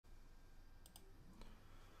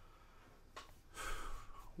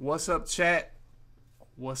What's up, chat?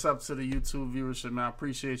 What's up to the YouTube viewership, man? I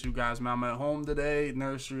appreciate you guys, man. I'm at home today.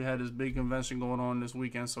 Nursery had this big convention going on this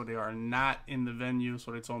weekend, so they are not in the venue, so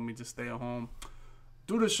they told me to stay at home.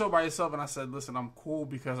 Do the show by yourself, and I said, listen, I'm cool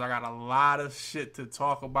because I got a lot of shit to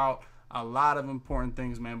talk about, a lot of important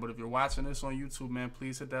things, man. But if you're watching this on YouTube, man,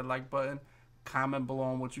 please hit that like button. Comment below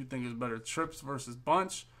on what you think is better, trips versus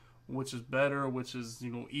bunch, which is better, which is,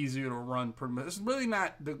 easier to run. It's really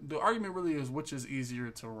not, the argument really is which is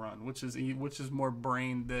easier to run, which is more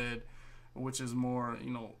brain dead, which is more,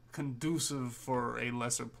 conducive for a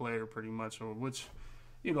lesser player pretty much, or which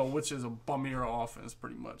is a bummier offense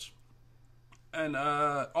pretty much. And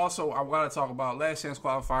also, I want to talk about Last Chance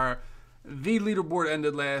Qualifier. The leaderboard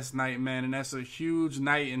ended last night, man, and that's a huge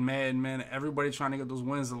night in Madden, man. Everybody trying to get those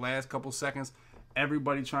wins the last couple seconds.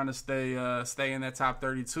 Everybody trying to stay in that top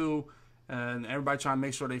 32, and everybody trying to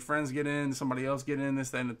make sure their friends get in, somebody else get in, this,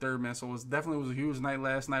 that, and the third, man. So it definitely was a huge night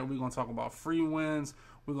last night. We're going to talk about free wins.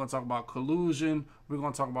 We're going to talk about collusion. We're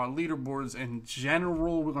going to talk about leaderboards in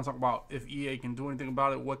general. We're going to talk about if EA can do anything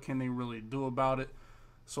about it. What can they really do about it?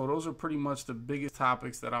 So those are pretty much the biggest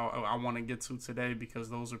topics that I want to get to today, because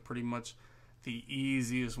those are pretty much the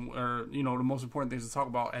easiest, or the most important things to talk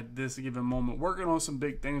about at this given moment. Working on some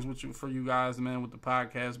big things for you guys, man, with the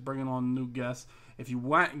podcast, bringing on new guests. If you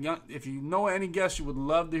know any guests you would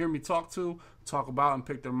love to hear me talk about, and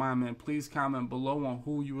pick their mind, man, please comment below on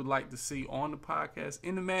who you would like to see on the podcast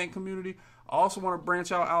in the Madden community. I also want to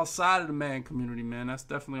branch out outside of the Madden community, man. That's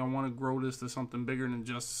definitely, I want to grow this to something bigger than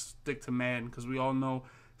just stick to Madden, because we all know,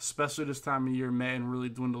 especially this time of year, Madden really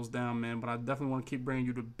dwindles down, man. But I definitely want to keep bringing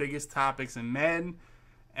you the biggest topics in Madden.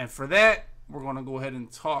 And for that, we're going to go ahead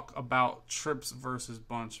and talk about trips versus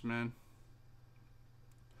bunch, man.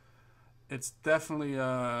 It's definitely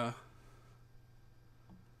what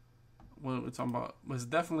we're talking about. It's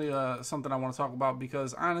definitely something I want to talk about,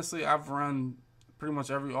 because honestly, I've run pretty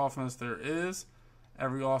much every offense there is,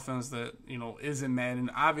 every offense that is in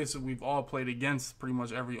Madden. Obviously, we've all played against pretty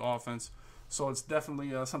much every offense. So it's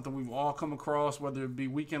definitely something we've all come across, whether it be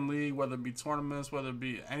weekend league, whether it be tournaments, whether it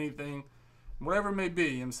be anything, whatever it may be.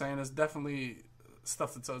 You know what I'm saying? It's definitely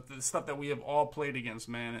stuff that we have all played against,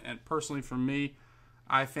 man. And personally, for me,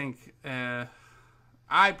 I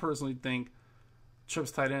personally think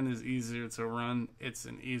trips tight end is easier to run. It's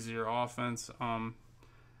an easier offense. I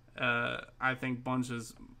think bunch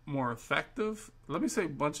is more effective. Let me say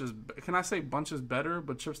bunch is. Can I say bunch is better?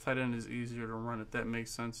 But trips tight end is easier to run, if that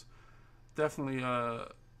makes sense. Definitely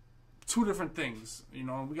two different things.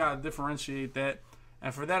 We got to differentiate that.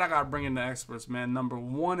 And for that, I got to bring in the experts, man. Number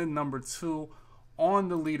 1 and number 2 on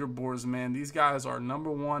the leaderboards, man. These guys are number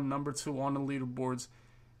 1, number 2 on the leaderboards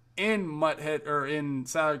in Mutthead, or in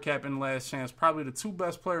Salary Cap and Last Chance. Probably the 2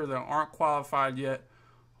 best players that aren't qualified yet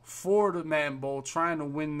for the Madden Bowl, trying to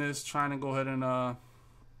win this, trying to go ahead and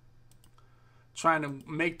trying to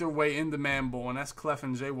make their way into Madden Bowl, and that's CLEFF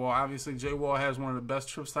and J-Wall. Obviously, J-Wall has one of the best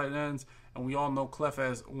trips tight ends, and we all know CLEFF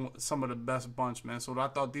has some of the best bunch, man. So I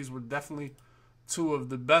thought these were definitely 2 of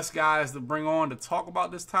the best guys to bring on to talk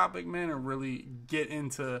about this topic, man, and really get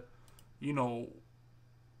into,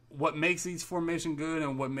 what makes each formation good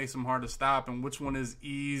and what makes them hard to stop, and which one is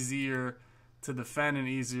easier to defend and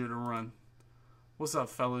easier to run. What's up,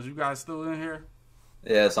 fellas? You guys still in here?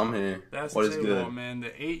 Yes, I'm here. That's what is good, man. The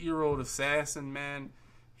 8-year-old assassin, man.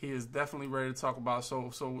 He is definitely ready to talk about.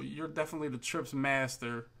 So you're definitely the trips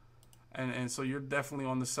master, and so you're definitely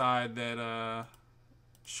on the side that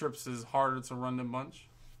trips is harder to run than bunch.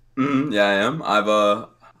 Yeah, I am.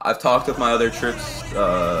 I've talked with my other trips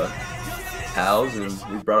pals, and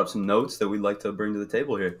we've brought up some notes that we'd like to bring to the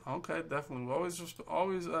table here. Okay, definitely. We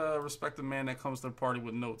always respect the man that comes to the party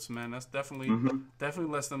with notes, man. That's definitely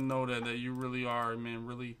lets them know that you really are, man.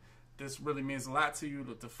 Really, this really means a lot to you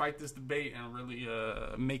to fight this debate and really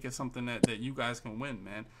make it something that you guys can win,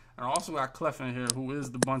 man. And I also got CLEFF in here, who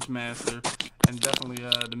is the bunch master, and definitely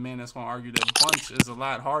the man that's going to argue that bunch is a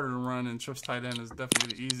lot harder to run, and trips tight end is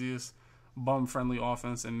definitely the easiest bum-friendly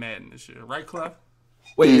offense in Madden this year. Right, CLEFF?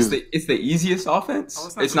 Wait, it's the easiest offense? Oh,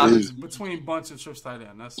 it's not between bunch and trips tight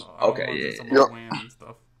end. That's all. Okay, yeah. And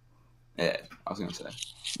stuff. Yeah, I was gonna say.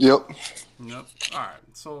 Yep. All right.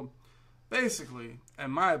 So basically, in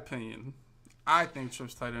my opinion, I think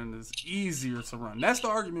trips tight end is easier to run. That's the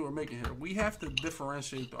argument we're making here. We have to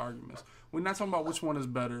differentiate the arguments. We're not talking about which one is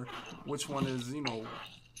better, which one is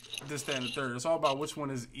this, that, and the third. It's all about which one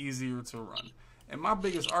is easier to run. And my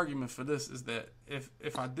biggest argument for this is that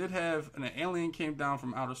if I did have an alien came down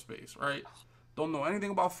from outer space, right? Don't know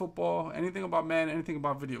anything about football, anything about Madden, anything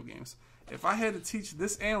about video games. If I had to teach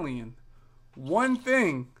this alien one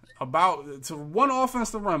thing to one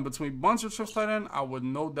offense to run between bunch of trips tight end, I would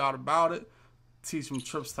no doubt about it. Teach them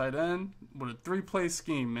trips tight end with a 3-play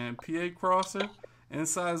scheme, man. PA crosser,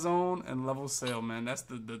 inside zone, and level sail, man. That's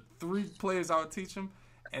the 3 plays I would teach them.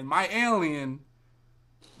 And my alien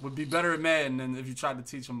would be better at Madden than if you tried to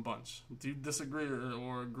teach him bunch. Do you disagree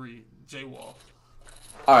or agree, J-Wall?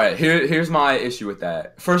 All right, here's my issue with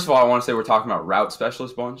that. First of all, I want to say we're talking about route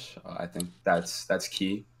specialist bunch. I think that's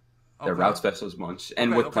key. The route specialist bunch,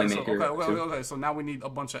 and with playmaker. Okay. So now we need a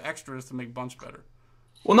bunch of extras to make bunch better.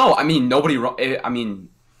 Well, no, I mean nobody. I mean,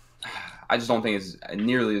 I just don't think it's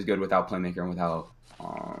nearly as good without playmaker and without.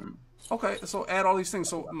 Okay, so add all these things.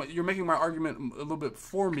 So you're making my argument a little bit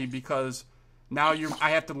for me because now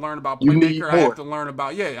I have to learn about playmaker. I have to learn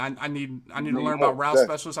about I need to learn about route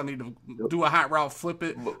specialists. I need to do a hot route, flip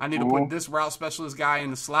it. I need to put this route specialist guy in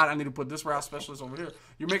the slot. I need to put this route specialist over here.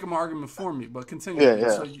 You're making my argument for me, but continue. Yeah.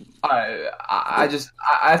 So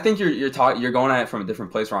I think you're going at it from a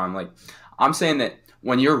different place, Ron. Like I'm saying that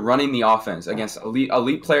when you're running the offense against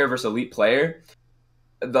elite player versus elite player,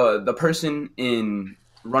 the person in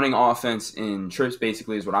running offense in trips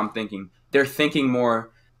basically is what I'm thinking. They're thinking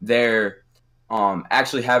more. They're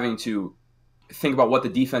actually having to think about what the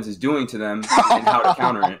defense is doing to them and how to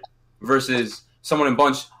counter it, versus someone in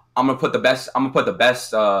bunch. I'm gonna put the best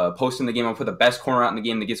post in the game. I'm gonna put the best corner out in the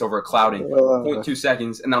game that gets over a cloud in 0.2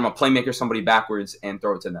 seconds, and then I'm gonna playmaker somebody backwards and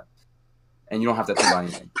throw it to them, and you don't have to think about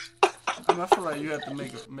anything. I mean, I feel like you have to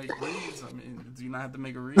make reads. I mean, do you not have to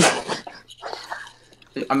make a read?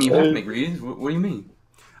 I mean, you have to make reads. What do you mean?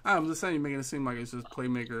 I'm just saying you're making it seem like it's just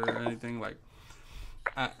playmaker or anything. Like,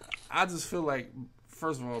 I just feel like,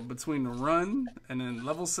 first of all, between the run and then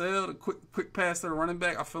level sail, the quick pass to the running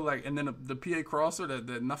back, I feel like, and then the PA crosser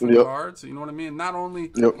that nothing guards. You know what I mean? Not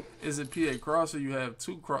only is it PA crosser, you have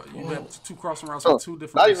two crossing routes with 2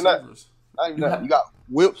 different receivers. Not even that. You got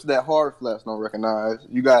whips that hard flats don't recognize.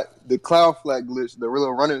 You got the cloud flat glitch, the real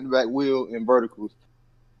running back wheel, and verticals.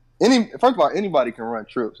 First of all, anybody can run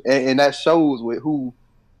trips, and that shows with who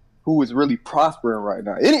is really prospering right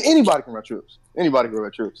now. Anybody can run trips. Anybody can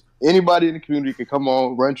run trips. Anybody in the community can come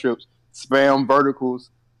on, run trips, spam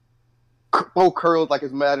verticals, throw curls like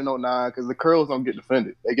it's Madden 09, because the curls don't get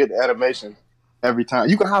defended. They get the animation every time.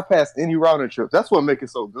 You can high pass any route in trips. That's what makes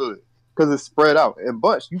it so good, because it's spread out. And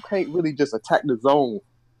bunch, you can't really just attack the zone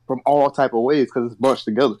from all type of ways because it's bunched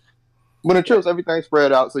together. When in trips, everything's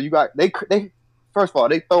spread out. So you got they first of all,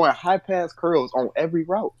 they throwing high pass curls on every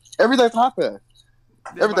route. Everything's high pass.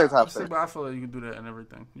 Everything's high pass. But I feel like you can do that in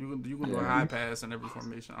everything. You can do a high pass in every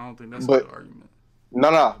formation. I don't think that's a good argument.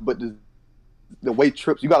 No. But the way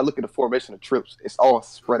trips, you got to look at the formation of trips. It's all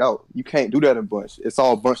spread out. You can't do that in bunch. It's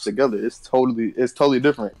all bunched together. It's totally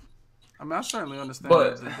different. I mean, I certainly understand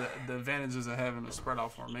the advantages of having a spread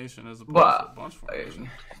out formation as opposed to a bunch formation.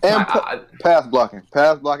 And pass blocking,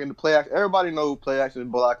 the play action. Everybody knows play action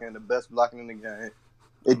blocking, the best blocking in the game.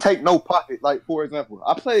 It take no pocket. Like, for example,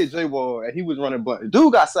 I played J-Wall and he was running bunch.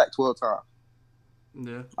 Dude got sacked 12 times.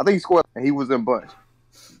 Yeah. I think he scored and he was in bunch.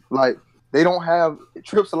 Like, they don't have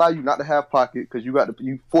trips allow you not to have pocket because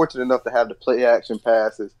you fortunate enough to have the play action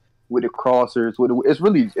passes with the crossers.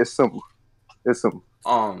 It's simple. It's simple.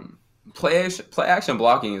 Play action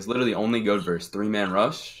blocking is literally only good versus 3-man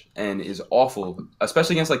rush and is awful,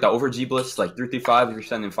 especially against like the over G blitz, like 3-3-5. If you're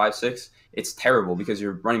sending 5-6, it's terrible because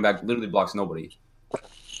your running back literally blocks nobody.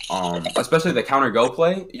 Especially the counter go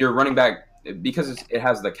play, your running back, because it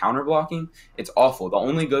has the counter blocking, it's awful. The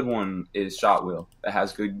only good one is shot wheel that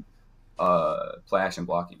has good play action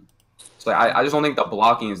blocking. So I just don't think the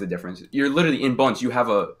blocking is the difference. You're literally in bunch. You have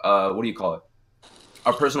a what do you call it?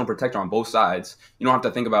 A personal protector on both sides. You don't have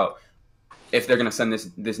to think about if they're gonna send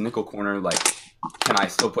this nickel corner. Like, can I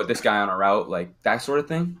still put this guy on a route? Like that sort of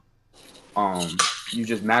thing. You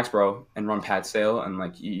just max bro and run pad sail, and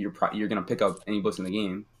like you're gonna pick up any blitz in the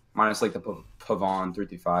game. Minus like the Pavon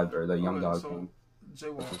 335 or the Young Dog. So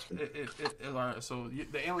J-Wall, all right. So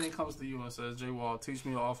the alien comes to you and says, J-Wall, teach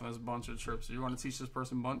me offense, bunch of trips. You're going to teach this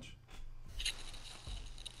person bunch?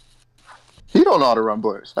 He don't know how to run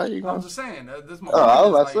bunch. I'm just saying. That's my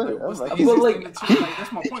point. What's the easiest thing to teach? Like,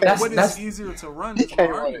 that's my point. What is easier to run is my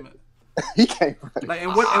argument. He can't run. Like,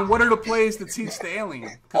 and what are the plays to teach the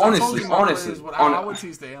alien? Honestly, I would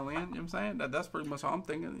teach the alien. You know what I'm saying? That's pretty much how I'm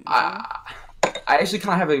thinking. You know I actually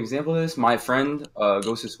kind of have an example of this. My friend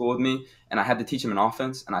goes to school with me, and I had to teach him an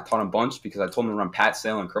offense, and I taught him bunch because I told him to run pat,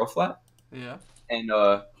 sail, and curl flat. Yeah.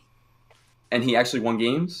 And he actually won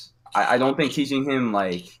games. I don't think teaching him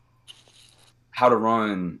like how to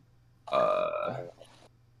run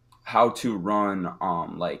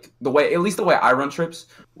like the way, at least the way I run trips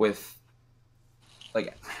with,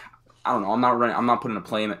 like, I don't know. I'm not running. I'm not putting a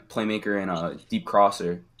playmaker in a deep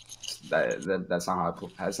crosser. That's not how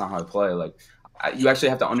I that's not how I play. Like you actually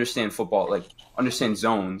have to understand football, like understand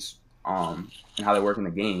zones, and how they work in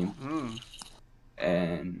the game,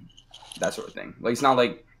 and that sort of thing. Like it's not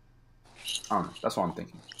like I don't know. That's what I'm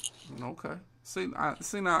thinking. Okay. See,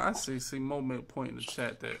 Mo made a point in the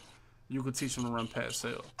chat that you could teach him to run past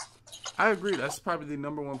sale. I agree. That's probably the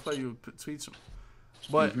number one play you would teach him.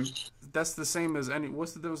 But that's the same as any.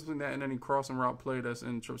 What's the difference between that and any crossing route play that's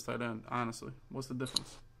in trips tight end? Honestly, what's the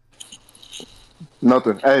difference?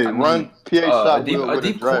 Nothing. Hey, run PA shot wheel with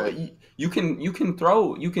a drag. You can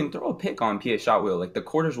throw a pick on PA shot wheel. Like the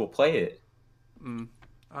quarters will play it.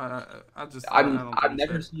 I've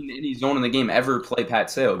never seen any zone in the game ever play Pat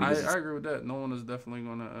Sale. I agree with that. No one is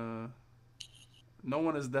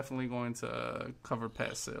definitely going to cover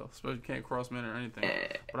Pat Sale, especially can't cross man or anything.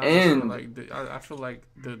 But I feel like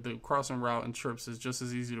the crossing route and trips is just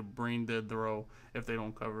as easy to brain dead throw if they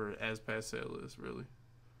don't cover it as Pat Sale is. Really,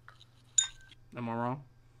 am I wrong?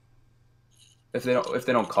 If they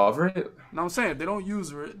don't cover it, no, I'm saying if they don't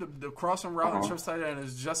use it. The crossing route and trips tight end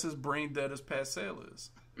is just as brain dead as Pat Sale is.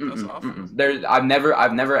 That's awesome. I've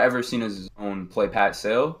never ever seen a zone play Pat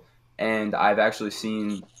Sale, and I've actually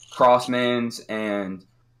seen crossmans and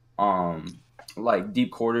like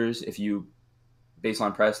deep quarters. If you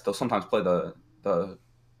baseline press, they'll sometimes play the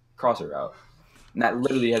crosser route, and that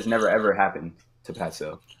literally has never ever happened to Pat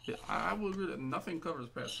Sale. Yeah, I will agree that nothing covers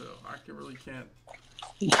Pat Sale. I really can't.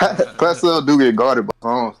 Pat Sale do get guarded by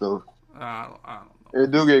zones though. I don't know. It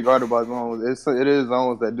do get guarded by zones. It is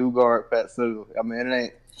zones that do guard Pat Sale. I mean,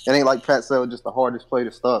 it ain't like Pat Sale just the hardest play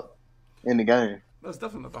to stop in the game. That's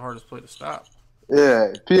definitely not the hardest play to stop.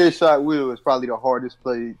 Yeah, PA shot wheel is probably the hardest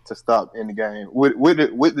play to stop in the game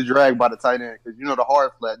with the drag by the tight end, because the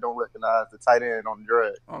hard flat don't recognize the tight end on the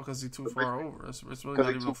drag. Oh, because he's too far over. It's really not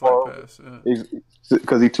even a flat pass.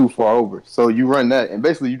 Because he's too far over. So you run that, and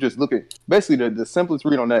basically you just look at the simplest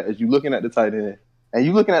read on that is you looking at the tight end and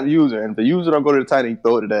you looking at the user, and if the user don't go to the tight end, you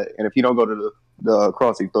throw it to that, and if he don't go to the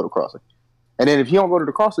crosser, you throw the crosser, and then if he don't go to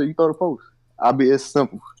the crosser, you throw the post. It's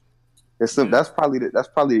simple. It's simple. Yeah. That's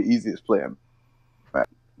probably the easiest play. Right.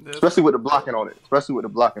 Especially with the blocking on it.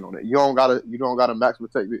 You don't gotta max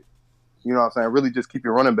protect it. You know what I'm saying? Really just keep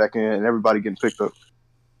your running back in and everybody getting picked up.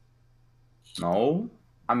 No.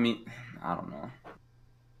 I mean, I don't know.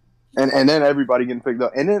 And then everybody getting picked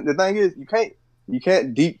up. And then the thing is, you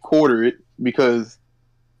can't deep quarter it because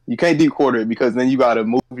then you gotta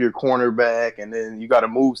move your cornerback, and then you gotta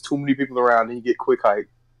move too many people around and you get quick height.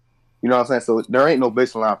 You know what I'm saying? So there ain't no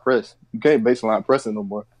baseline press. You can't baseline press it no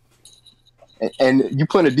more. And you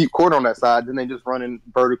put a deep quarter on that side, then they just running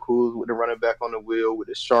verticals with the running back on the wheel with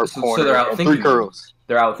a sharp corner. So they're out three curls.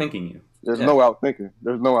 They're out thinking you. There's no outthinking.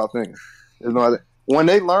 When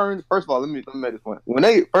they learned, first of all, let me make this point.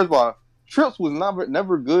 First of all, trips was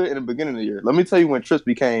never good in the beginning of the year. Let me tell you when trips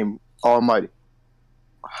became almighty.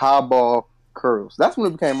 High ball curls. That's when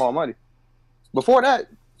it became almighty. Before that,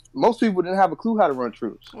 most people didn't have a clue how to run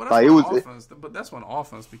trips. Well, that's when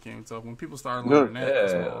offense became tough. When people started learning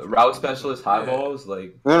that. Route specialists, high balls,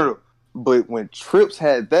 like. No. But when trips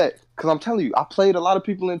had that, because I'm telling you, I played a lot of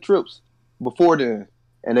people in trips before then,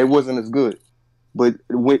 and they wasn't as good. But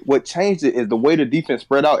what changed it is the way the defense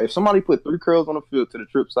spread out. If somebody put 3 curls on the field to the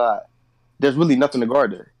trip side, there's really nothing to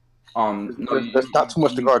guard there. There's not too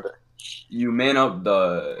much to guard there. You man up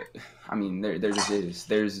the. I mean, there just is.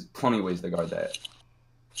 There's plenty of ways to guard that.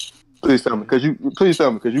 Please tell me, because you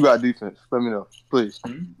got defense. Let me know, please.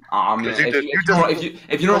 If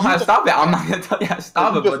you don't know how to stop it, I'm not gonna tell you how to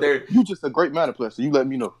stop it. But you're just a great Madden player, so you let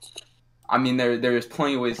me know. I mean, there's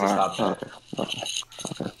plenty of ways to stop that. Okay.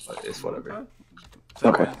 But it's whatever.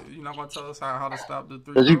 Okay. You're not gonna tell us how to stop the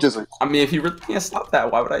 3. I mean, if you really can't stop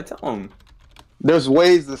that, why would I tell him? There's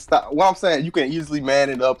ways to stop. What I'm saying, you can easily man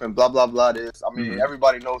it up and blah blah blah. This, I mean,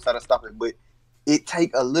 everybody knows how to stop it, but it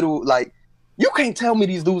take a little like. You can't tell me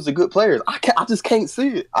these dudes are good players. I just can't see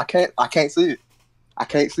it. I can't see it. I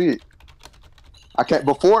can't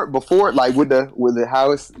before like with the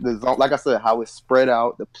how it's the zone, like I said, how it's spread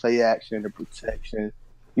out, the play action, the protection,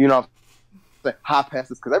 high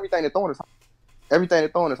passes, because everything they're throwing is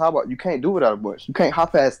high ball. You can't do it out of bunch. You can't high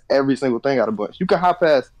pass every single thing out of bunch. You can high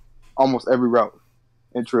pass almost every route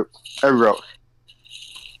in trips. Every route.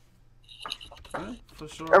 For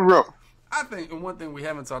sure. Every route. I think, and one thing we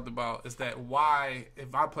haven't talked about is that why,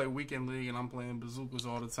 if I play weekend league and I'm playing bazookas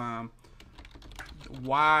all the time,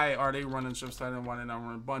 why are they running trips tight end? Why they not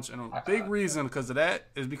running bunch? And a big reason because of that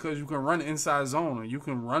is because you can run inside zone and you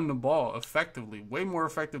can run the ball effectively, way more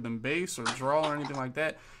effective than base or draw or anything like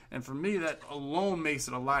that. And for me, that alone makes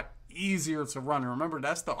it a lot easier to run. And remember,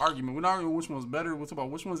 that's the argument. We're not arguing which one's better. We're talking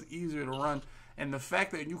about which one's easier to run. And the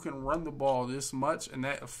fact that you can run the ball this much and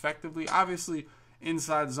that effectively, obviously,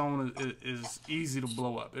 inside zone is easy to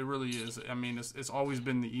blow up. It really is. I mean, it's always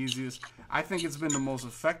been the easiest. I think it's been the most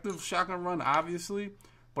effective shotgun run, obviously,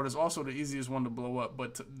 but it's also the easiest one to blow up.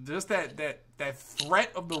 But just that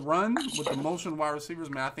threat of the run with the motion wide receivers,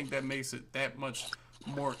 man, I think that makes it that much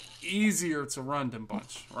more easier to run than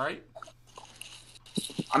bunch, right?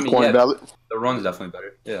 I mean, yeah, the run's definitely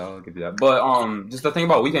better. Yeah, I'll give you that. But just the thing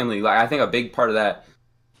about weekend league, like I think a big part of that,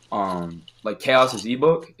 like Chaos's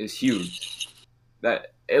ebook is huge.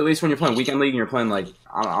 That at least when you're playing weekend league and you're playing like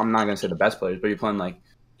I'm not gonna say the best players, but you're playing like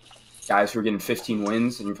guys who are getting 15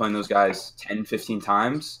 wins and you're playing those guys 10, 15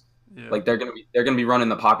 times. Yeah. Like they're gonna be running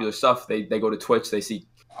the popular stuff. They go to Twitch, they see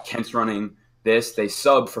Kent's running they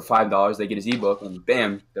sub for $5, they get his ebook, and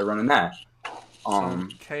bam, they're running that. So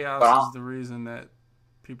Chaos is the reason that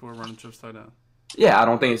people are running trips tight end. Yeah, I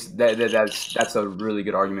don't think it's that's a really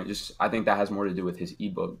good argument. Just I think that has more to do with his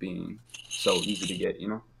ebook being so easy to get, you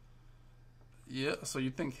know. Yeah, so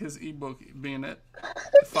you think his ebook being at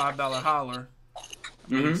 $5 holler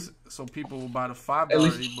means so people will buy the $5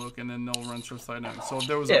 ebook and then they'll run trips tight end. So if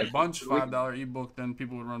there was a bunch $5 ebook, then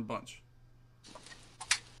people would run bunch.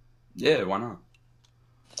 Yeah, why not?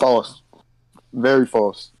 False. Very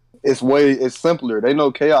false. It's simpler. They know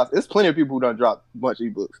Chaos. It's plenty of people who done drop bunch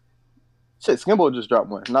ebooks. Shit, Skimbo just dropped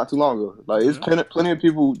one not too long ago. Like it's plenty of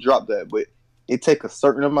people who drop that, but it take a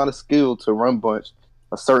certain amount of skill to run bunch,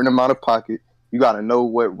 a certain amount of pocket. You got to know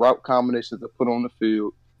what route combinations to put on the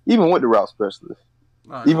field, even with the route specialist.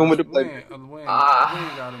 Right, even with the play. We ain't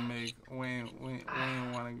gotta make. We ain't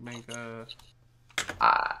want to make.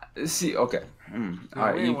 See, okay. All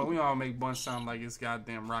right, we all make bunch sound like it's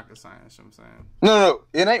goddamn rocket science. You know what I'm saying? No,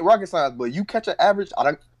 it ain't rocket science. But you catch an average.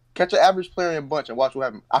 Catch an average player in bunch and watch what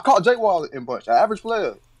happens. I caught Jake Wall in bunch. An average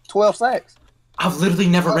player, 12 sacks. I've literally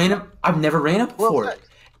never ran up. I've never ran up before. Sacks.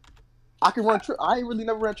 I can run trips. I ain't really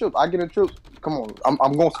never ran trips. I get in trips. Come on,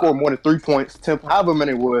 I'm gonna score more than 3 points. 10, however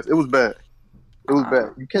many it was. It was bad. It was bad.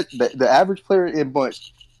 You catch the average player in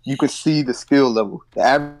bunch. You can see the skill level. The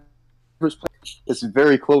average player, it's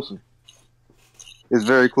very closer. It's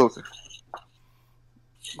very closer.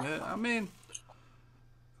 Yeah, I mean,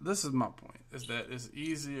 this is my point. Is that it's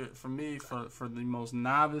easier for me for the most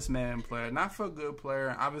novice man player, not for a good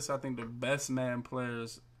player. Obviously, I think the best man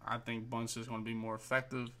players, I think bunch is going to be more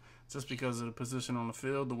effective. Just because of the position on the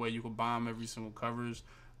field, the way you can bomb every single coverage,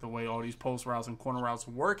 the way all these post routes and corner routes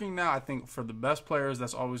are working now, I think for the best players,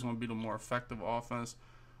 that's always going to be the more effective offense.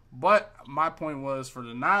 But my point was, for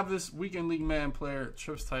the novice weekend league man player,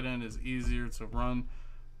 trips tight end is easier to run,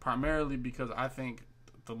 primarily because I think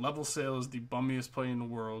the level sale is the bummiest play in the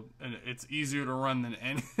world, and it's easier to run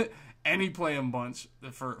than any play in bunch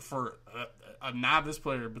for a novice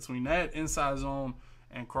player. Between that, inside zone,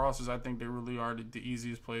 and crosses, I think they really are the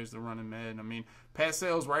easiest plays to run in Madden. I mean, pass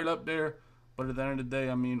sales right up there, but at the end of the day,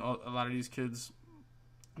 I mean, a lot of these kids,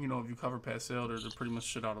 you know, if you cover pass sale, they're pretty much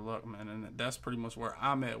shit out of luck, man. And that's pretty much where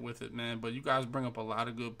I'm at with it, man. But you guys bring up a lot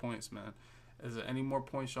of good points, man. Is there any more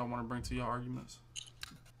points y'all want to bring to your arguments?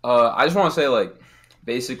 I just want to say, like,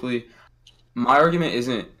 basically, my argument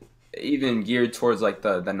isn't even geared towards, like,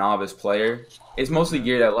 the novice player. It's mostly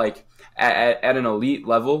geared at, like, at an elite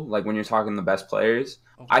level, like when you're talking the best players.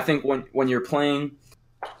 Okay. I think when you're playing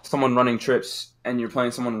someone running trips and you're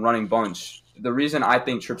playing someone running bunch, the reason I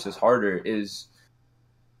think trips is harder is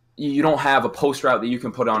you don't have a post route that you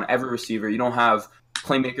can put on every receiver. You don't have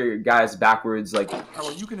playmaker guys backwards. Like, oh,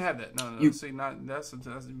 well, you can have that. No. See, not that's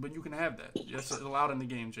but you can have that. That's allowed in the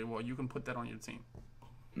game, Jay. Well, you can put that on your team.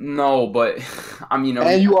 No, but I mean,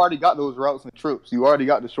 and you already got those routes and trips. You already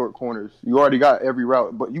got the short corners. You already got every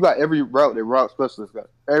route, but you got every route that route specialist got.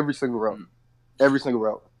 Every single route, every single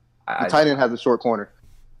route. The tight end has a short corner.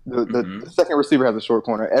 The second receiver has a short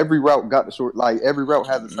corner. Every route got the short. Like every route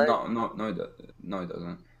has the same. No, it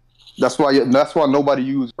doesn't. That's why nobody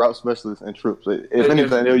uses route specialists and trips. If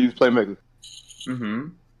anything, they'll use playmakers.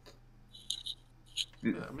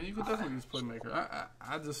 Yeah, I mean, you could definitely use playmaker.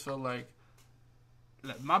 I just feel like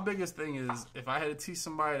my biggest thing is if I had to teach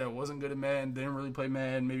somebody that wasn't good at Madden, didn't really play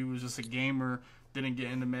Madden, maybe was just a gamer, didn't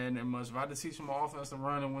get into Madden that much. If I had to teach them offense to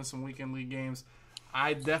run and win some weekend league games,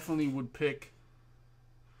 I definitely would pick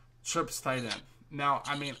trips tight end. Now,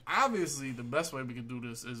 I mean, obviously, the best way we could do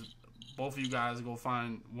this is both of you guys go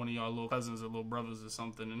find one of y'all little cousins or little brothers or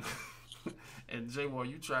something, and Jay Wall,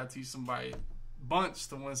 you try to teach somebody bunch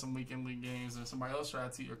to win some weekend league games, and somebody else try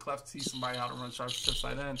to teach, or CLEFF teach somebody how to run trips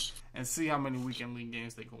tight end, and see how many weekend league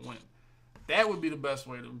games they can win. That would be the best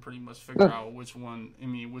way to pretty much figure out which one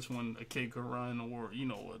a kid could run, or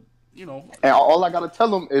you know. And all I gotta tell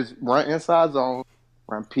them is run inside zone,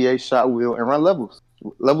 run PA shot wheel, and run levels.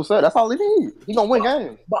 Level set. That's all he needs. He gonna win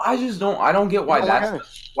games. But I just don't. I don't get why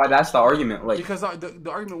that's the argument. Like, because the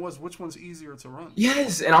argument was which one's easier to run.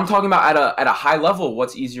 Yes, and I'm talking about at a high level,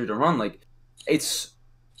 what's easier to run. Like, that's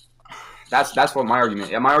what my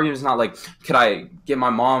argument. And my argument is not like, could I get my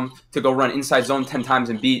mom to go run inside zone 10 times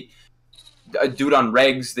and beat a dude on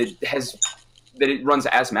regs that it runs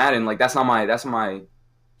ass Madden. Like, that's not my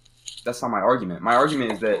argument. My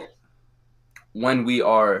argument is that when we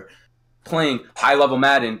are playing high level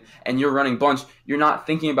Madden and you're running bunch, you're not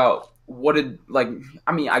thinking about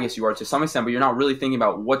I guess you are to some extent, but you're not really thinking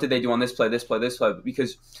about what did they do on this play,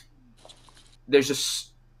 because there's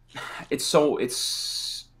just it's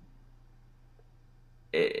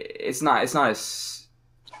not as.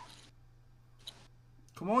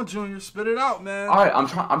 Come on, Junior, spit it out, man. All right,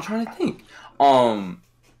 I'm trying to think.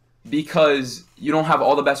 Because you don't have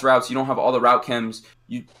all the best routes, you don't have all the route chems,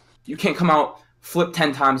 you can't come out, flip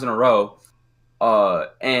 10 times in a row,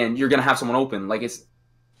 and you're gonna have someone open. Like,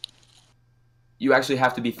 you actually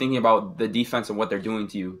have to be thinking about the defense and what they're doing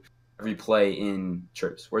to you every play in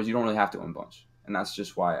trips, whereas you don't really have to in bunch, and that's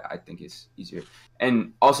just why I think it's easier.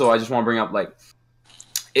 And also, I just want to bring up, like,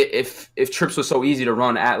 if trips was so easy to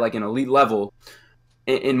run at like an elite level,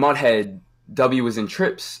 in Mudhead, W was in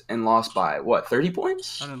trips and lost by what, 30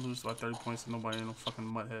 points? I didn't lose by 30 points to nobody in no fucking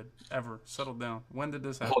Mudhead ever. Settle down. When did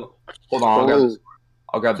this happen? Hold on,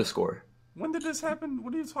 I'll grab the score. When did this happen?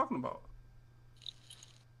 What are you talking about?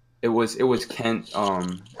 It was Kent's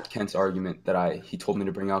argument that he told me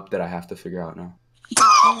to bring up that I have to figure out now.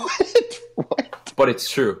 What? But it's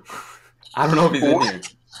true. I don't know if he's in here.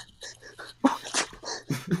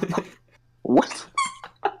 What?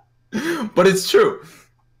 But it's true.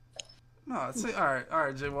 No, it's all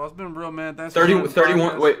right, Jay. Well, it's been real, man. Thanks.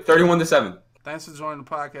 31-7. Thanks for joining the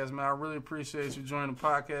podcast, man. I really appreciate you joining the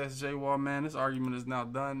podcast, Jay Wall, man. This argument is now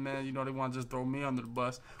done, man. You know they want to just throw me under the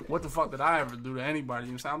bus. What the fuck did I ever do to anybody?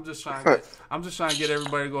 You know what I'm saying? I'm just trying to get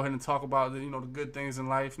everybody to go ahead and talk about the good things in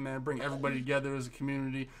life, man. Bring everybody together as a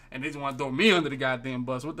community, and they just want to throw me under the goddamn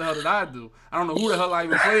bus. What the hell did I do? I don't know who the hell I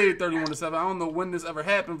even played 31-7. I don't know when this ever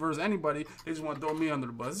happened versus anybody. They just want to throw me under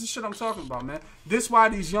the bus. This is shit I'm talking about, man. This why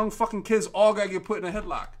these young fucking kids all gotta get put in a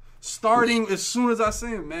headlock. Starting as soon as I see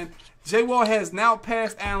him, man. J Wall has now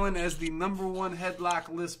passed Allen as the #1 headlock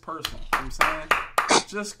list person. You know what I'm saying?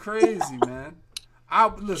 Just crazy, man. I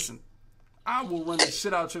will run the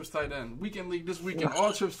shit out trips tight end. Weekend league this weekend,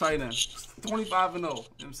 all trips tight end. 25-0. You know what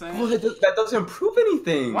I'm saying? Well, that doesn't prove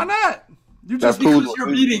anything. Why not? Because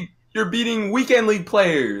you're beating weekend league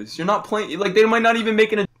players. You're not playing, like, they might not even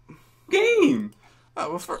make it a game.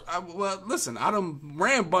 Well, listen, I done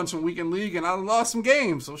ran a bunch in weekend league and I lost some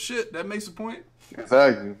games. So shit, that makes a point.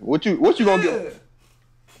 Exactly. What you gonna get?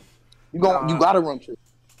 You gotta run trips.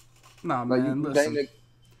 Nah, like, man. Listen,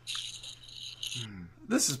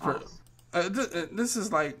 this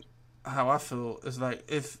is like how I feel. It's like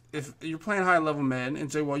if you're playing high level Madden and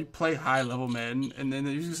Jay, well, you play high level Madden, and then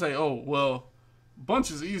you say, oh well,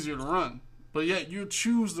 bunch is easier to run, but yet you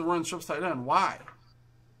choose to run trips tight end. Why?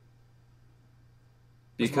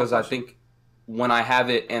 Because I think when I have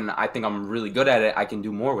it and I think I'm really good at it, I can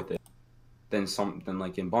do more with it than something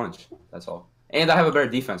like in bunch. That's all. And I have a better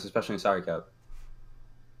defense, especially in salary cap.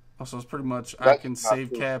 Oh, so it's pretty much I can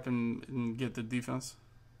save cap and get the defense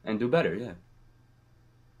and do better. Yeah.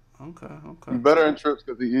 Okay. He's better in trips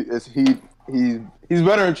because he's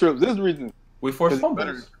better in trips. This is the reason we force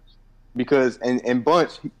fumbles. Because in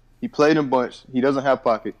bunch he played in bunch. He doesn't have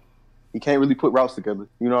pocket. He can't really put routes together.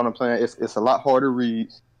 You know what I'm saying? It's a lot harder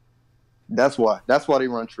reads. That's why they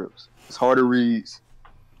run trips. It's harder reads.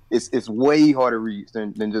 It's way harder reads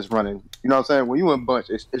than just running. You know what I'm saying? When you in bunch,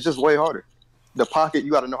 it's just way harder. The pocket,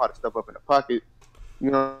 you got to know how to step up in the pocket.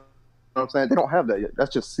 You know what I'm saying? They don't have that yet.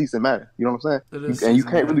 That's just season Madden. You know what I'm saying? And you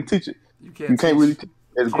can't really teach it. You can't really teach it.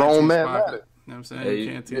 It's grown man Madden. You know what I'm saying?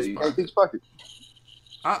 You can't teach pocket.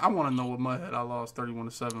 I want to know what Mudhead I lost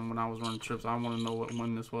 31-7 when I was running trips. I want to know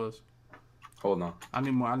when this was. Hold on. I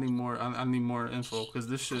need more info because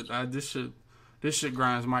this shit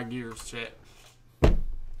grinds my gears, chat.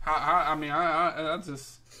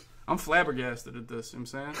 I'm flabbergasted at this. You know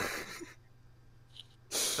what I'm saying?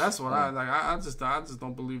 That's what I just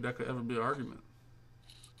don't believe that could ever be an argument.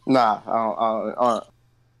 Nah, I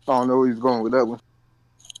don't know where he's going with that one.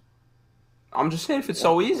 I'm just saying, if it's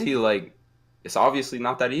so easy, like, it's obviously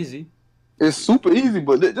not that easy. It's super easy,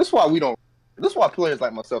 but that's why players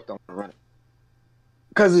like myself don't run it.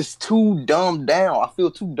 Because it's too dumbed down. I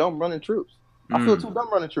feel too dumb running trips.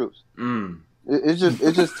 It's just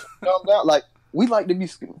dumbed down. Like, we like to be.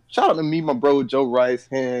 Shout out to me, my bro Joe Rice,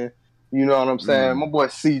 and You know what I'm saying? My boy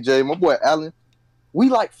CJ, my boy Allen. We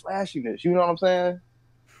like flashiness. You know what I'm saying?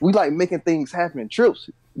 We like making things happen. Trips,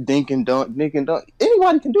 dink and dunk, dink and dunk.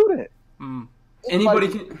 Anybody can do that. Anybody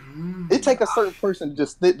can. It take a certain person to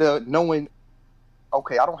just sit there knowing,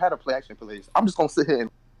 okay, I don't have to play action plays. I'm just gonna sit here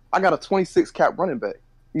and I got a 26 cap running back.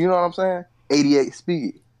 You know what I'm saying? 88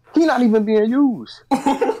 speed. He not even being used.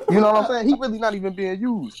 You know what I'm saying? He really not even being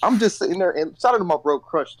used. I'm just sitting there and shout out to my bro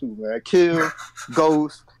Crush too, man. Kill,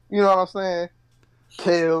 Ghost. You know what I'm saying?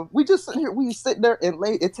 Kale. We just sit here. We sit there and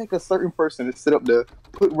lay. It take a certain person to sit up there,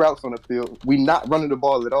 put routes on the field. We not running the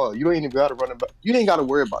ball at all. You don't even got to run it. You ain't got to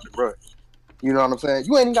worry about the run. You know what I'm saying?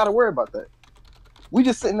 You ain't even got to worry about that. We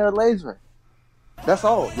just sitting there lasering. That's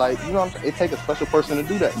all. Like, you know what I'm saying? It takes a special person to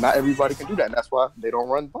do that. Not everybody can do that. And that's why they don't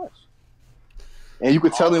run bunch. And you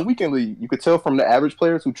could tell in weekend league, you could tell from the average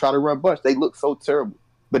players who try to run bunch, they look so terrible.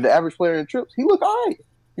 But the average player in trips, he look all right.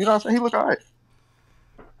 You know what I'm saying? He look all right.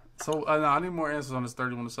 So I need more answers on this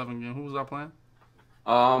 31-7 game. Who was I playing?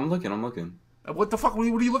 I'm looking. What the fuck? What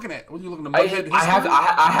are you looking at? What are you looking at?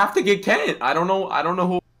 I have to get Kent. I don't know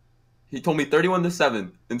who. He told me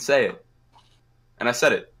 31-7 and say it, and I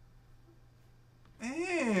said it.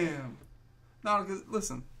 Damn. No, because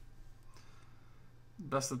listen.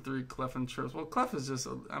 Best of 3, CLEFF and Trips. Well, CLEFF is just,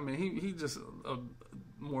 he just a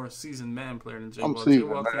more seasoned man player than J-Wall.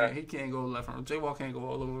 J-Wall can't go left. J-Wall can't go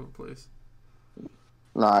all over the place.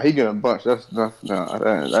 Nah, he getting a bunch. That's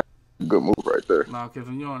a good move right there. Nah,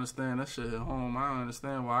 Kevin, you don't understand. That shit hit home. I don't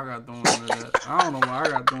understand why I got thrown under that. I don't know why I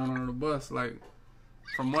got thrown under the bus. Like,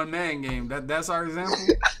 from one man game. That's our example.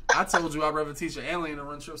 I told you I'd rather teach an alien to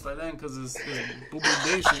run trips like that because it's boo-boo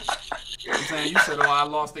basic. You know what I'm saying? You said, I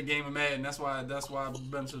lost the game of Madden. That's why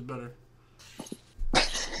bench is better.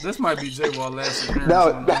 This might be J-Wall last appearance. You know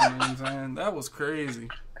what I'm saying? That was crazy.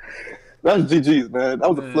 That was GG's, man.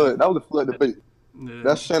 That was a flood. That was a flood debate. Yeah.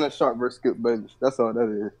 That's Shannon Sharp versus Skip Bayless. That's all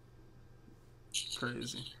that is.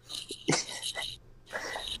 Crazy.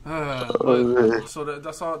 So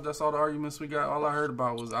that's all the arguments we got. All I heard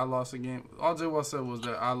about was I lost a game. All J-Wall said was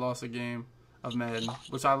that I lost a game of Madden,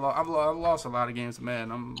 which I've lost a lot of games of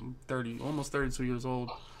Madden. I'm almost 32 years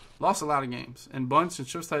old. Lost a lot of games. And bunch and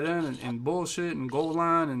trips tight end and bullshit and goal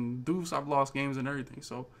line and deuce. I've lost games and everything.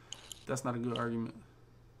 So that's not a good argument.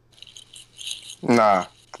 Nah.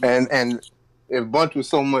 And if bunch was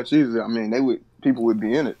so much easier, people would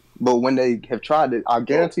be in it. But when they have tried it, I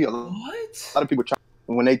guarantee a lot of people try.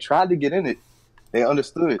 When they tried to get in it, they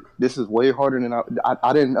understood this is way harder than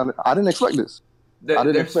I didn't expect this. I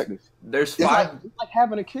didn't expect this. There's five. It's like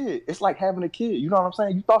having a kid. It's like having a kid. You know what I'm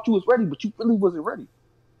saying? You thought you was ready, but you really wasn't ready.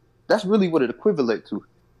 That's really what it equivalent to. You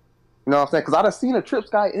know what I'm saying? Because I done seen a trips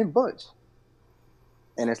guy in bunch.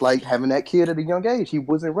 And it's like having that kid at a young age. He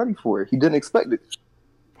wasn't ready for it. He didn't expect it.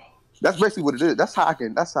 That's basically what it is. That's how I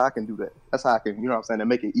can do that. That's how I can, you know what I'm saying, to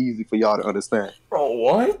make it easy for y'all to understand. Bro,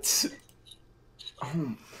 what?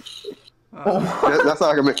 That's how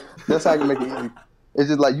I can make it easy. It's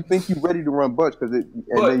just like you think you're ready to run bunch then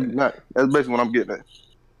you're not. That's basically what I'm getting at.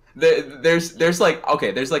 There's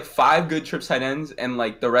like 5 good trips tight ends, and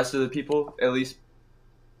like the rest of the people, at least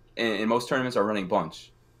in most tournaments, are running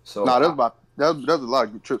bunch. So there's a lot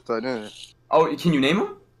of good trips tight ends. Oh, can you name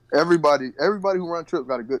them? Everybody who run trips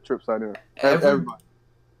got a good trip tight end.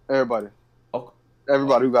 Everybody. Okay.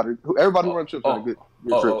 Everybody who run trips got a good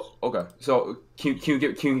trips. Okay. So can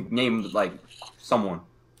you name like someone?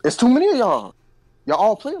 It's too many of y'all. Y'all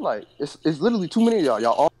all play alike. It's literally too many of y'all.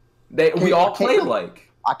 Y'all all we all play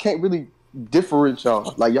alike. I can't really differentiate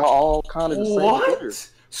y'all. Like y'all all kind of the same. What?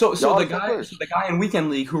 Players. So the guy in weekend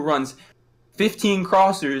league who runs 15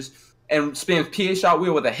 crossers and spams PA shot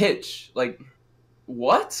wheel with a hitch, like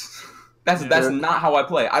what? That's not how I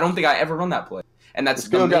play. I don't think I ever run that play, and that's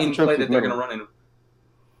the main play that they're gonna run in.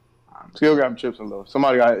 Still got chips in though.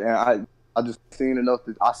 I just seen enough.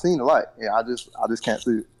 I seen a lot. Yeah, I just can't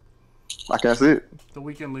see it. I can't see it. The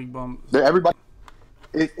weekend league bum. Everybody.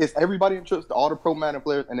 It's everybody in trips. All the pro Madden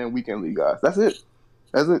players and then weekend league guys. That's it.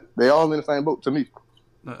 They all in the same boat to me.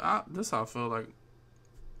 This is how I feel like.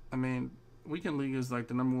 Weekend league is like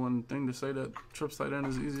the number one thing to say that trips tight end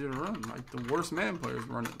is easier to run. Like the worst man players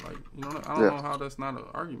run it. Like I don't know how that's not an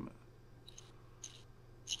argument.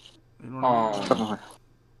 You know what I mean?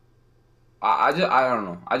 I don't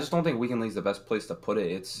know. I just don't think weekend league is the best place to put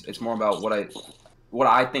it. It's more about what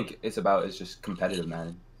I think it's about is just competitive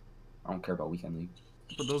Madden. I don't care about weekend league.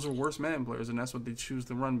 But those are worse Madden players, and that's what they choose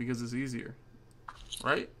to run because it's easier,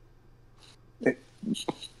 right?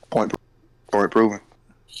 Point proven.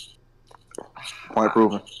 Point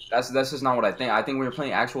proven. That's just not what I think. I think we were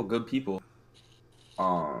playing actual good people.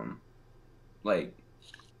 Like,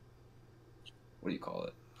 what do you call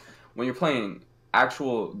it? when you're playing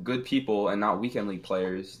actual good people and not weekend league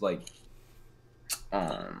players, like,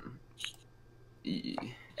 and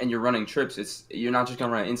you're running trips, you're not just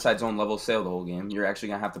gonna run an inside zone level sail the whole game. You're actually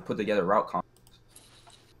gonna have to put together route combos.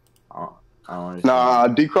 I don't understand. Nah,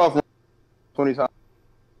 D Croft 20 times.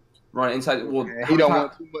 Run inside. Well, He don't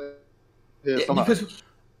want too much. Yeah, because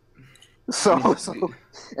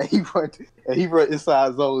and he run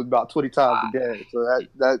inside zone about 20 times a game. So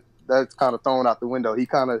that's kind of thrown out the window. He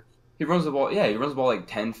runs the ball. Yeah, he runs the ball like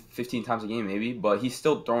 10, 15 times a game maybe, but he's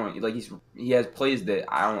still throwing. Like he has plays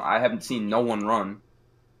that I haven't seen no one run.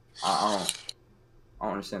 I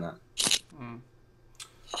don't understand that.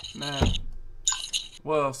 Man.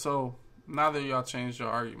 Well, so now that y'all changed your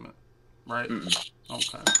argument, right?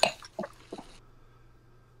 Okay.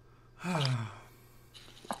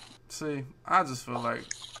 See, I just feel like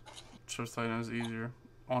trips tight end is easier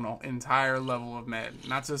on an entire level of Madden,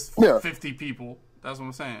 not just 50 people. That's what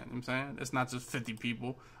I'm saying. It's not just 50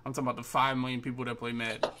 people. I'm talking about the 5 million people that play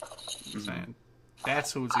Madden. I'm saying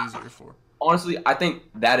that's who it's easier for. Honestly, I think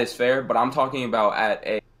that is fair, but I'm talking about at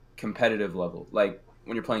a competitive level, like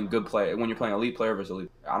when you're playing when you're playing elite player versus elite.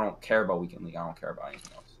 I don't care about weekend league. I don't care about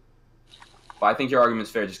anything else. But I think your argument's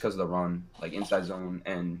fair just because of the run, like inside zone,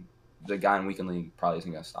 and the guy in weekend league probably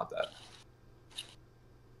isn't gonna stop that.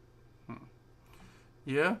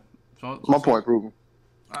 Yeah. My point proven.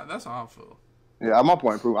 That's how I feel. Yeah, my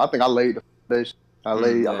point proven. I think I laid the foundation. I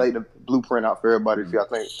laid the blueprint out for everybody. See, I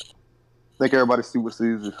think everybody see what's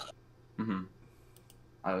easy.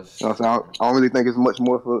 I don't really think it's much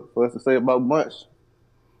more for us to say about Bunch.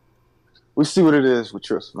 We see what it is with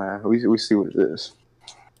trips, man. We see what it is.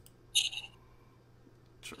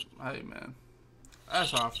 Hey, man.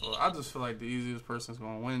 That's how I feel. I just feel like the easiest person's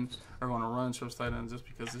going to win or going to run trips tight end just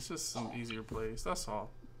because it's just some easier plays. That's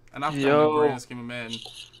all. And I feel in the grand scheme of Madden,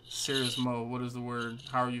 serious mode. What is the word?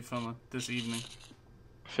 How are you feeling this evening?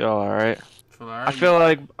 Feel all right. Feel all right?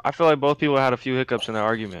 I feel like both people had a few hiccups in their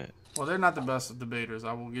argument. Well, they're not the best debaters.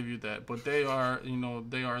 I will give you that, but they are.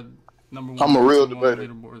 They are number one. I'm a real debater.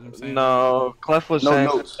 No, CLEFF was saying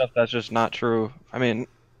stuff that's just not true. I mean,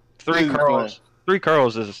 three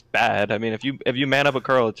curls is bad. I mean, if you man up a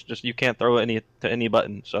curl, it's just you can't throw it to any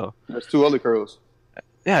button. So there's 2 other curls.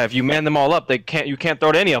 Yeah, if you man them all up, you can't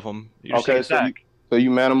throw to any of them. Okay, so you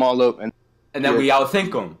man them all up, and then we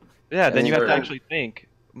outthink them. Yeah, then you have to actually think.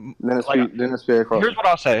 Then it's fair. Here's what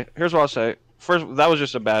I'll say. First, that was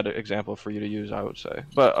just a bad example for you to use, I would say.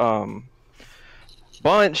 But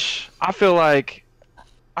Bunch, I feel like,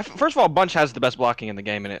 first of all, Bunch has the best blocking in the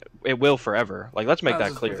game, and it will forever. Like, let's make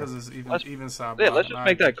that clear. Because it's even side. Yeah, let's just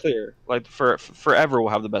make that clear. Like, forever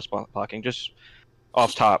we'll have the best blocking. Just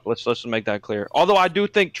off top, let's just make that clear. Although I do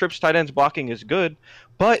think trips tight ends blocking is good,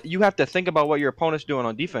 but you have to think about what your opponent's doing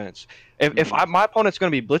on defense. If my opponent's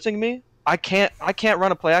going to be blitzing me, I can't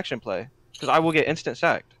run a play action play because I will get instant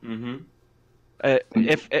sacked.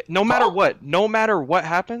 No matter what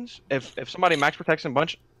happens, if somebody max protects in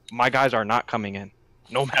Bunch, my guys are not coming in.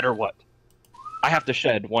 No matter what, I have to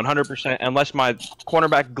shed 100% unless my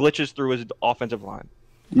cornerback glitches through his offensive line.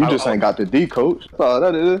 You just ain't got the D, coach. Oh,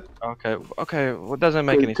 that is. Okay. Well, it doesn't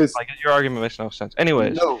make any sense. Like, your argument makes no sense.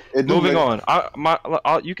 Anyways, moving on.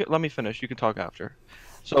 Let me finish. You can talk after.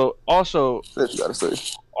 So also, that's what you gotta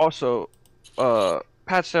say. Also,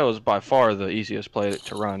 Pat Sale is by far the easiest play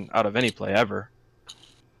to run out of any play ever.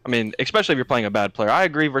 I mean, especially if you're playing a bad player. I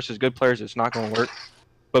agree versus good players, it's not going to work.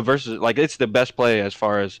 But versus, like, it's the best play as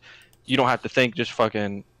far as you don't have to think, just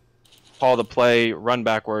fucking call the play, run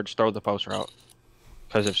backwards, throw the post route.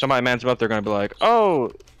 Because if somebody mans him up, they're going to be like,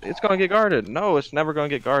 oh, it's going to get guarded. No, it's never going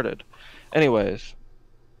to get guarded. Anyways,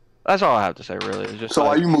 that's all I have to say, really. It's just so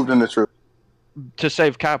why you moved in this trip? To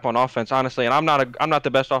save cap on offense, honestly, and I'm not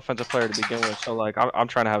the best offensive player to begin with, so like I'm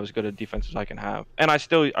trying to have as good a defense as I can have, and I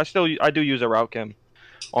do use a route chem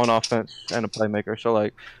on offense and a playmaker, so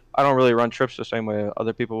like I don't really run trips the same way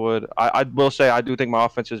other people would. I will say I do think my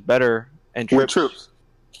offense is better in trips.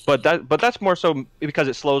 But that's more so because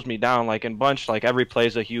it slows me down. Like in Bunch, like every play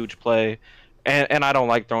is a huge play, and I don't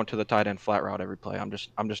like throwing to the tight end flat route every play. I'm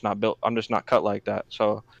just not built. I'm just not cut like that.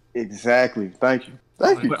 So exactly. Thank you.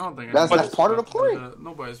 That's part of the point.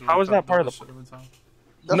 How is that part of the point?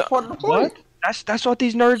 That's part of the point. What? That's what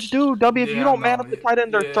these nerds do, Dubby. If you don't man up the tight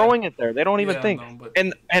end, they're throwing it there. They don't even think.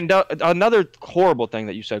 And another horrible thing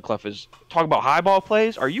that you said, Clef, is talk about high ball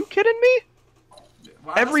plays. Are you kidding me?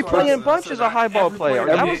 Well, every play in Bunch is a high ball play.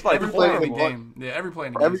 That was like every play in the game. Yeah, every play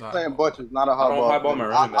in the game. Every play in Bunch is not a high ball. I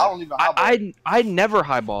don't even high ball. I never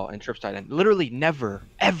high ball in trips tight end. Literally never,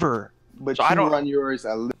 ever. But so you run yours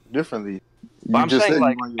differently. But I'm just saying said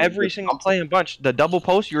like you run your- every single play in bunch, the double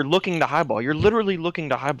post, you're looking to highball. You're literally looking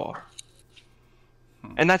to highball.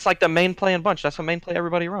 And that's like the main play in bunch. That's the main play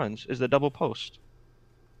everybody runs is the double post.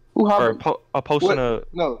 Who Or hobbled? a post What? and a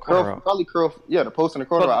No, corner curl, route. probably curl. Yeah, the post and the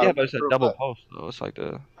corner. But, route. yeah, but it's a Curl double flat. post though.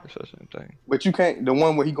 It's the same thing. But you can't. The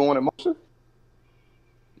one where he going in motion.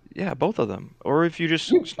 Yeah, both of them. Or if you just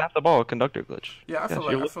snap the ball, a conductor glitch. Yeah, Yes,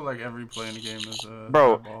 I feel like every play in the game is a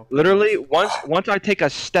Bro, ball. literally once I take a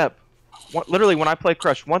step, literally when I play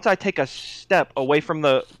Crush, once I take a step away from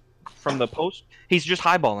the post, he's just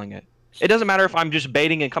highballing it. It doesn't matter if I'm just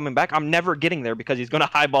baiting and coming back. I'm never getting there because he's gonna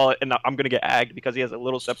highball it and I'm gonna get agged because he has a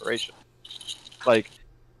little separation. Like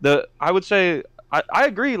I would say I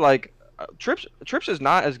agree. Like Trips is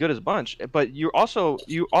not as good as Bunch, but you also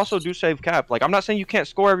do save cap. Like I'm not saying you can't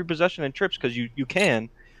score every possession in Trips because you can,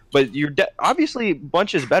 but obviously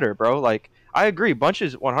Bunch is better, bro. Like I agree, Bunch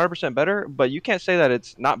is 100% better, but you can't say that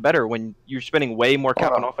it's not better when you're spending way more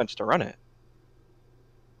cap on offense to run it.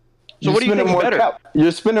 So what do you think is better? Cap.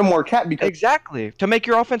 You're spending more cap because exactly to make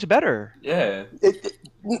your offense better. Yeah.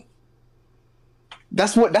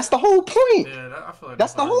 That's the whole point. Yeah, I feel like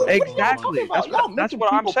That's the whole point. Exactly. That's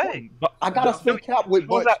what I'm saying. But I gotta spend cap with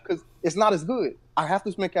Bunch because it's not as good. I have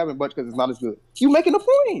to spend cap with Bunch because it's not as good. You making a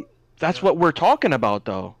point? That's what we're talking about,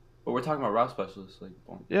 though. But we're talking about route specialists, like.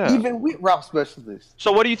 Yeah. Even with route specialists.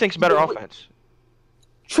 So what do you think's better offense?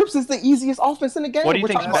 Trips is the easiest offense in the game. What do you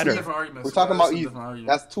think's better? We're talking about easy.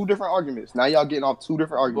 That's two different arguments. Now y'all getting off two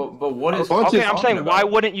different arguments. But what is? Okay, I'm saying why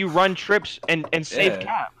wouldn't you run Trips and save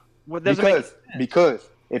cap? Because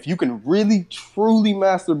if you can really truly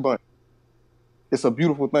master Bunch, it's a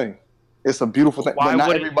beautiful thing. It's a beautiful thing. Why but not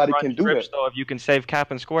wouldn't everybody you run can do Trips, that. though, if you can save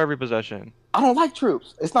cap and score every possession? I don't like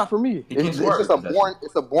Trips. It's not for me. It's just a boring.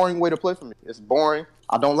 It's a boring way to play for me. It's boring.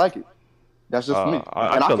 I don't like it. That's just me.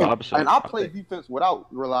 I feel the opposite. And I play defense without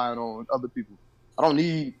relying on other people. I don't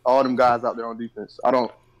need all them guys out there on defense. I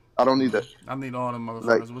don't need that. I need all them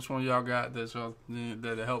motherfuckers. Which one y'all got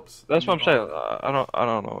that helps? That's what I'm saying. I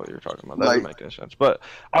don't know what you're talking about. That doesn't make any sense. But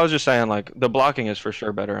I was just saying, like, the blocking is for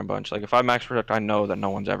sure better in Bunch. Like, if I max protect, I know that no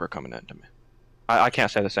one's ever coming into me. I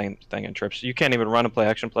can't say the same thing in Trips. You can't even run a play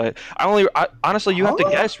action play. Honestly, you have to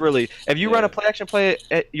guess really. If you run a play action play,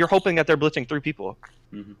 you're hoping that they're blitzing 3 people.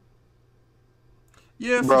 Mm-hmm.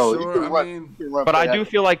 Yeah, for sure. But I do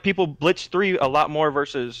feel like people blitz 3 a lot more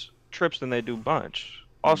versus Trips than they do Bunch.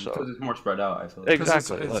 Also, because it's more spread out. I feel like.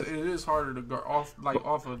 Exactly. It is harder to guard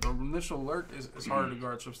off of the initial lurk. It's harder to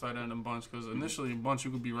guard Trips tight end and Bunch because initially in Bunch you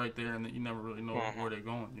could be right there and you never really know where they're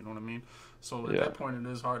going. You know what I mean? So at that point it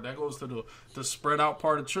is hard. That goes to the spread out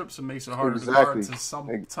part of Trips. It makes it harder to guard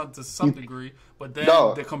to some degree. But then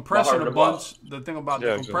the compression of Bunch, the thing about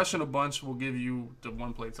the compression of Bunch will give you the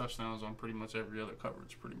one play touchdowns on pretty much every other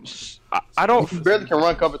coverage. Pretty much. I don't. You barely can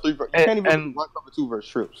run cover 3. You can't even run cover 2 versus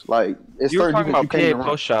Trips. Like it's you were talking about PA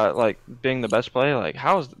post shot like being the best play. Like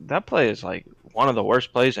how's that play is like one of the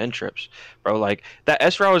worst plays in Trips, bro. Like that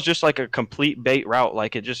S route is just like a complete bait route.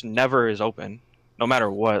 Like it just never is open. No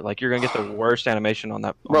matter what, like you're gonna get the worst animation on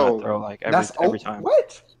that throw, like every time.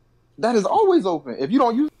 What? That is always open. If you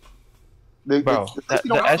don't use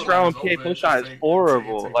the S round and PA push shot is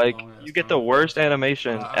horrible. Like you get the worst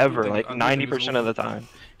animation ever, like 90% of the time.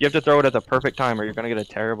 You have to throw it at the perfect time, or you're gonna get a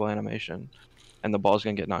terrible animation, and the ball's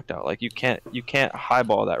gonna get knocked out. Like you can't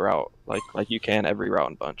highball that route like you can every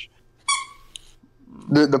route in Bunch.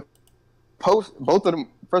 The post, both of them.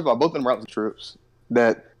 First of all, both of them routes are Trips.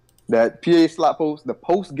 That PA slot post, the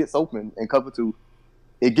post gets open in cover 2.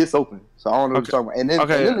 It gets open. So I don't know what you're talking about.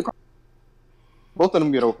 And then both of them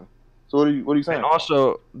get open. So what are you saying? And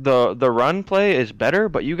also the run play is better,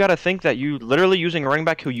 but you got to think that you literally using a running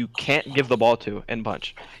back who you can't give the ball to in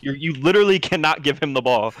Bunch. You literally cannot give him the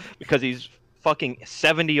ball because he's fucking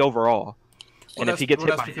 70 overall. And if he gets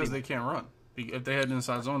hit by because they can't run. If they had an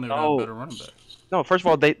inside zone, they would have better running back. No, first of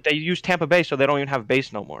all, they use Tampa Bay, so they don't even have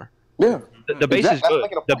base no more. Yeah, the base is good.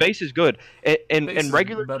 The base is good. And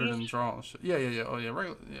regular better than draw. Yeah. Oh yeah,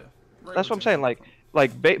 regular. Yeah. That's what I'm saying.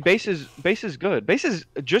 Like base is good. Base is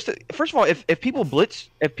just first of all, if people blitz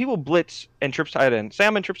and Trips tight end, say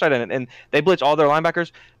I'm in Trips tight end and they blitz all their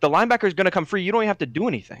linebackers, the linebacker's gonna come free. You don't even have to do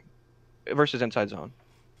anything versus inside zone.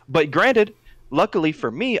 But granted, luckily for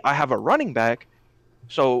me, I have a running back.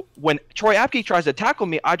 So when Troy Apke tries to tackle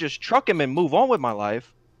me, I just truck him and move on with my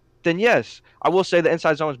life. Then yes, I will say the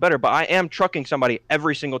inside zone is better, but I am trucking somebody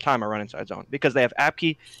every single time I run inside zone because they have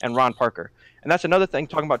Apke and Ron Parker. And that's another thing,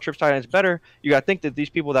 talking about Trips tight ends better, you got to think that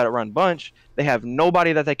these people that run Bunch, they have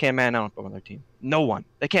nobody that they can't man up on their team. No one.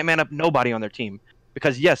 They can't man up nobody on their team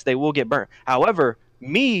because, yes, they will get burnt. However,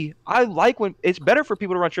 I like when it's better for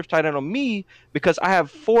people to run trips tight end on me because I have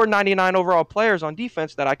 499 overall players on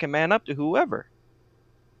defense that I can man up to whoever.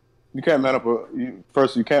 You can't man up you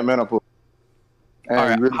can't man up and All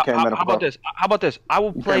right, you really can't man up how about this? I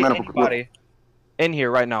will play anybody in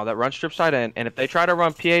here right now that runs trips tight end, and if they try to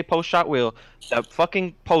run PA post shot wheel, that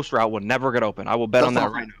fucking post route will never get open. I will bet on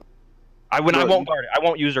that right now. I won't guard it. I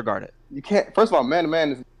won't use or guard it. You can't. First of all, man to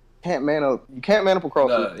man is you can't man up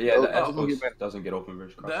across. The edge post doesn't get open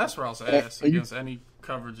versus cross. The S route's ass against any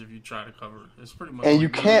coverage if you try to cover it. It's pretty much. And you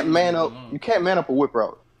can't man up. You can't man up a whip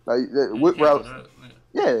route. Like whip routes.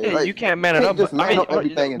 Yeah, like, you can't man it up. Just man up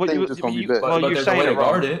everything and think it's just gonna be better. Well, you're saying it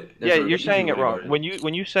wrong. Yeah, you're saying it wrong. When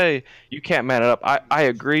you say you can't man it up, I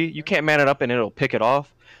agree. You can't man it up and it'll pick it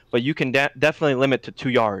off. But you can definitely limit to 2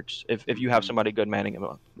 yards if you have somebody good manning him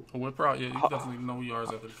up. A whip route, yeah, you definitely no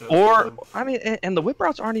yards after the cut. Or, I mean, and the whip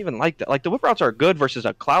routes aren't even like that. Like, the whip routes are good versus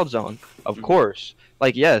a cloud zone, of course.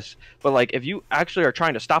 Like, yes. But, like, if you actually are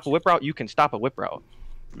trying to stop a whip route, you can stop a whip route.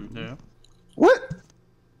 Yeah. What?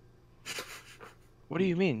 What do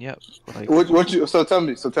you mean? Yep. Like, so tell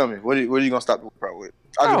me, what are you gonna stop the whip route with?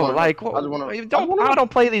 I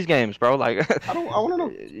don't play these games, bro. Like, I want to know.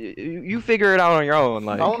 You figure it out on your own.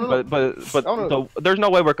 Like, but there's no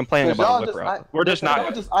way we're complaining about a whip route. We're just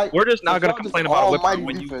not gonna complain about a whip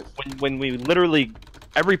route when we literally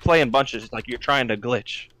every play in bunches like you're trying to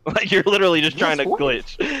glitch. Like you're literally just trying to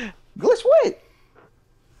glitch. Glitch what?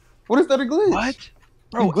 What is that a glitch? What?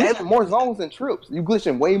 Bro, you glitching more zones than trips. You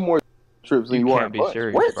glitching way more trips than you are. You can't be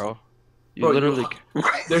serious, bro. You literally.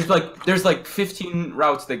 There's like 15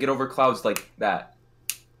 routes that get over clouds like that.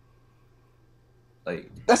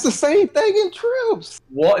 Like that's the same thing in trips.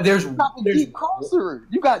 What? There's deep crosser.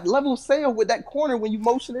 You got level sail with that corner when you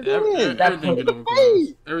motion it in. Not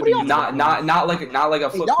like a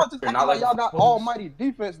flip. Y'all just acting like y'all got almighty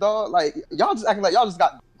defense, dog. Like y'all just acting like y'all just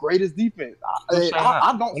got greatest defense.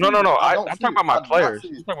 I don't. No. I'm talking about my players.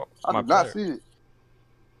 I do not see it.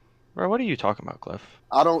 Bro, what are you talking about, Cliff?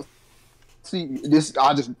 I don't see this.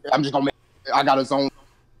 I'm just gonna make. I got a zone.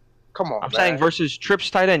 Come on. I'm saying versus trips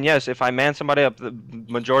tight end. Yes, if I man somebody up, the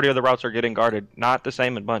majority of the routes are getting guarded. Not the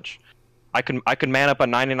same in bunch. I could man up a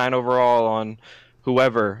 99 overall on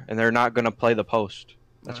whoever, and they're not gonna play the post.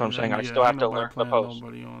 That's what I'm saying. I still have to learn the post.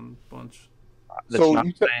 On bunch.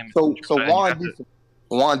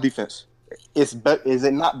 Juan defense. Is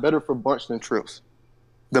it not better for bunch than trips?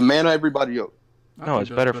 The man of everybody else. No, it's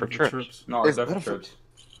better for trips. No, it's better for trips.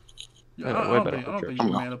 Yeah, I don't think you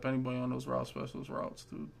can man up anybody on those specialist routes,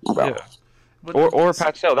 dude. Yeah. But or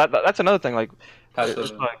Pat Sale. That's another thing. Like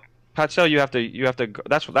Pat Sale, you have to.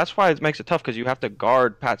 That's why it makes it tough because you have to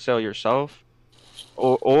guard Pat Sale yourself,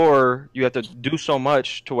 or you have to do so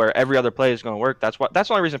much to where every other play is going to work. That's the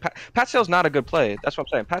only reason Pat Sale's not a good play. That's what I'm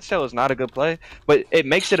saying. Pat Sale is not a good play, but it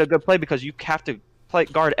makes it a good play because you have to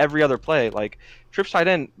guard every other play. Like trips tight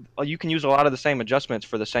end, you can use a lot of the same adjustments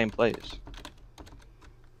for the same plays.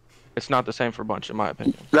 It's not the same for bunch, in my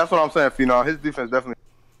opinion. That's what I'm saying. His defense definitely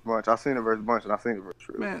bunch. I've seen it versus bunch, and I've seen it versus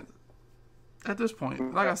trips. Man, at this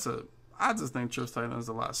point, like I said, I just think trips tight end is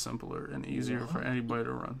a lot simpler and easier for anybody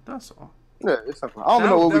to run. That's all. Yeah, it's simple. I don't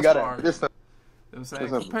know what we got at. This. I'm saying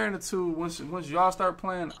comparing the two, once y'all start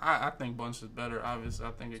playing, I think bunch is better. Obviously,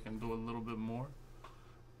 I think it can do a little bit more.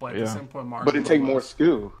 But at the same point, but it takes more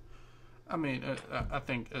skill. I mean, I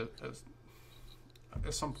think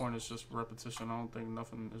at some point it's just repetition. I don't think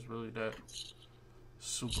nothing is really that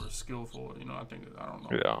super skillful. I don't know.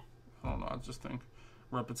 Yeah. I don't know. I just think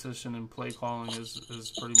repetition and play calling is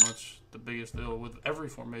pretty much the biggest deal with every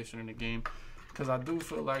formation in the game. Because I do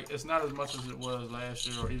feel like it's not as much as it was last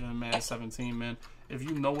year or even in Madden 17, man. If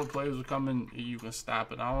you know what players are coming, you can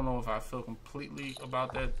stop it. I don't know if I feel completely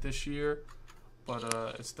about that this year. But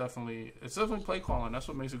it's definitely play calling. That's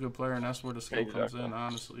what makes a good player, and that's where the skill comes in,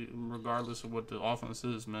 honestly, regardless of what the offense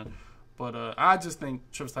is, man. But I just think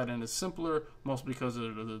trips tight end is simpler, mostly because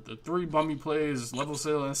of the 3 bummy plays, level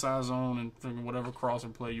sail, inside zone, and whatever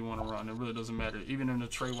crossing play you want to run. It really doesn't matter. Even in the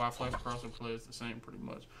Trey Y flex crossing play, it's the same pretty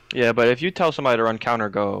much. Yeah, but if you tell somebody to run counter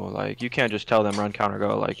go, like you can't just tell them run counter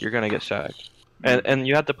go, like you're gonna get sacked, and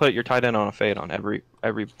you have to put your tight end on a fade on every.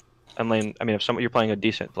 And lane, I mean, if you're playing a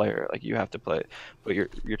decent player, like you have to put your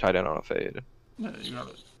tight end on a fade. Yeah, you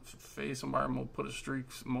gotta fade somebody, put a streak,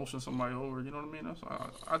 motion somebody over. You know what I mean?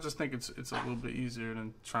 I just think it's a little bit easier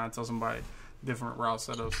than trying to tell somebody different route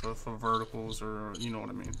setups for verticals or you know what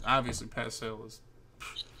I mean. Obviously, pass sale is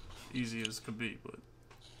easy as could be, but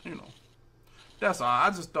that's all. I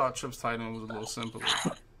just thought trips tight end was a little simpler.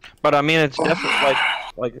 But I mean, it's definitely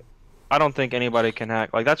like. I don't think anybody can hack.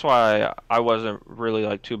 Like that's why I wasn't really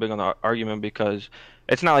like too big on the argument because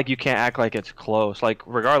it's not like you can't act like it's close. Like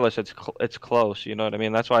regardless, it's close. You know what I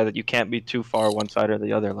mean? That's why that you can't be too far one side or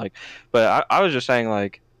the other. Like, but I was just saying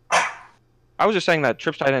that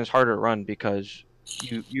trips tight end is harder to run because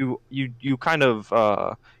you kind of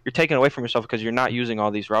you're taking away from yourself because you're not using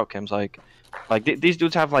all these route chems. These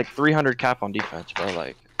dudes have like 300 cap on defense, bro.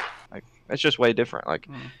 Like it's just way different. Like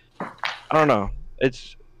I don't know.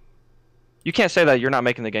 You can't say that you're not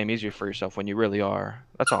making the game easier for yourself when you really are.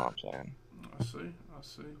 That's all I'm saying. I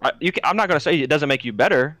see. I'm not gonna say it doesn't make you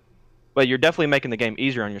better, but you're definitely making the game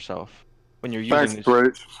easier on yourself when you're using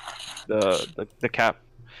the cap,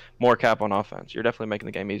 more cap on offense. You're definitely making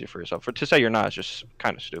the game easier for yourself. To say you're not is just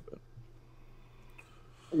kind of stupid.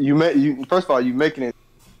 First of all, you making it.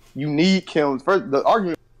 You need chems. First, the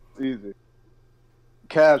argument is easy.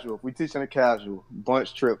 Casual. If we teach them casual,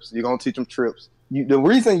 bunch trips, you're gonna teach them trips. The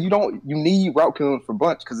reason you need route chems for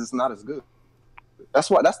bunch because it's not as good. That's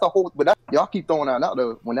the whole. But y'all keep throwing that out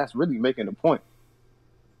there when that's really making the point.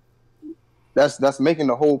 That's making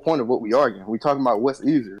the whole point of what we arguing. We talking about what's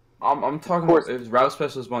easier. I'm talking about is route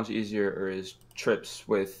specialist bunch easier or is trips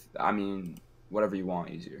with whatever you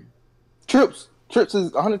want easier. Trips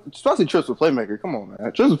is 100. Especially trips with playmaker. Come on,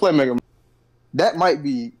 man. Trips with playmaker. That might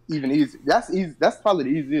be even easy. That's easy. That's probably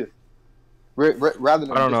the easiest. Rather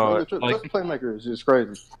than I don't know. Trips playmaker is just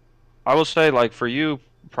crazy. I will say for you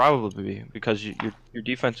probably because your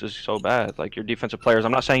defense is so bad. Like your defensive players.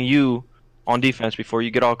 I'm not saying you on defense before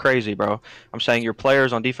you get all crazy, bro. I'm saying your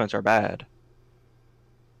players on defense are bad.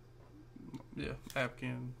 Yeah, Apke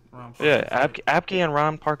and Ron Parker. Yeah, Apke and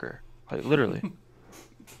Ron Parker. Like literally.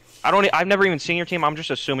 I've never even seen your team. I'm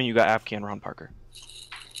just assuming you got Apke and Ron Parker.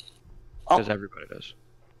 Because everybody does.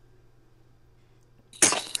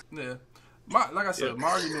 Yeah. Like I said, my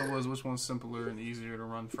argument was which one's simpler and easier to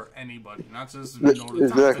run for anybody, not just the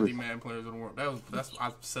top 50 man players in the world.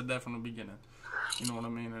 I said that from the beginning. You know what I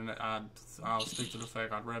mean? And I'll stick to the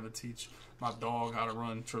fact I'd rather teach my dog how to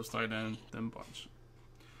run trips tight end than bunch.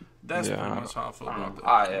 That's pretty much how I feel about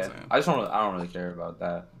that. Yeah. I don't really care about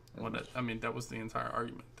that. Well, that was the entire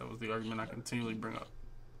argument. That was the argument I continually bring up.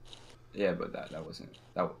 Yeah, but that wasn't.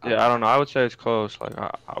 I don't know. I would say it's close. Like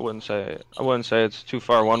I wouldn't say it's too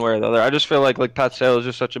far one way or the other. I just feel like Pat Sale is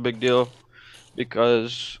just such a big deal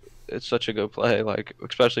because it's such a good play. Like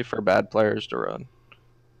especially for bad players to run.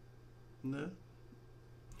 Yeah,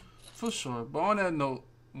 for sure. But on that note,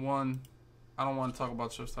 I don't want to talk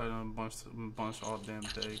about trips tight end bunch all damn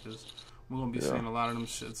day because we're gonna be seeing a lot of them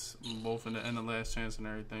shits both in the end of last chance and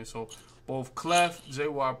everything. So both CLEFF,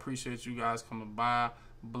 JY, appreciate you guys coming by,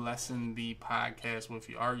 blessing the podcast with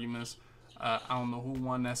your arguments. I don't know who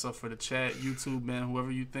won. That's up for the chat. YouTube, man,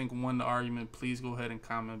 whoever you think won the argument, please go ahead and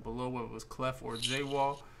comment below whether it was CLEFF or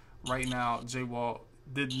J-Wall. Right now, J-Wall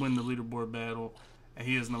did win the leaderboard battle, and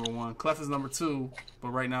he is number 1. CLEFF is number 2, but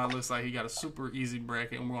right now it looks like he got a super easy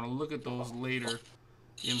bracket, and we're going to look at those later.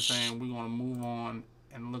 You know what I'm saying? We're going to move on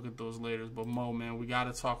and look at those later. But, Mo, man, we got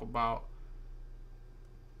to talk about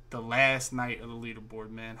the last night of the leaderboard,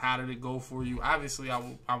 man. How did it go for you? Obviously,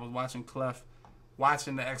 I was watching CLEFF,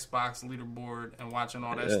 watching the Xbox leaderboard, and watching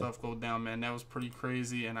all that stuff go down, man. That was pretty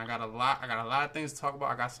crazy, and I got a lot of things to talk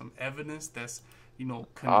about. I got some evidence that's,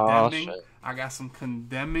 condemning. I got some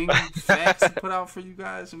condemning facts to put out for you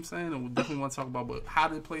guys. You know what I'm saying, and we definitely want to talk about. But how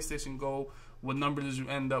did PlayStation go? What number did you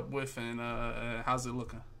end up with, and how's it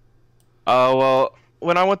looking? Well,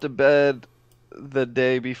 when I went to bed the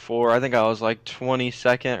day before, I think I was like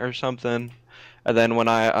 22nd or something, and then when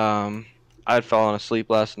I had fallen asleep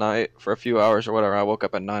last night for a few hours or whatever, I woke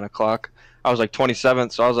up at 9 o'clock. I was like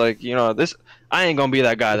 27th, so I was like, I ain't gonna be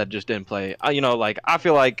that guy that just didn't play. I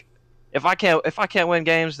feel like if I can't win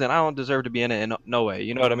games, then I don't deserve to be in it in no way.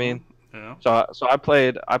 You know what I mean? Yeah. So I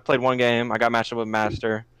played one game. I got matched up with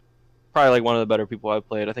Master, probably like one of the better people I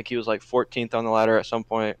played. I think he was like 14th on the ladder at some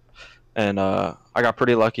point. And I got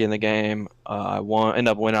pretty lucky in the game. I ended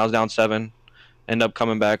up winning. I was down 7. Ended up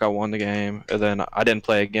coming back. I won the game. And then I didn't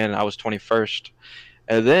play again. I was 21st.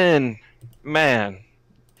 And then, man,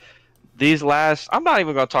 I'm not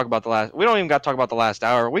even going to talk about the last. We don't even got to talk about the last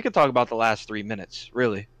hour. We could talk about the last 3 minutes,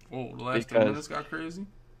 really. Oh, the last 3 minutes got crazy?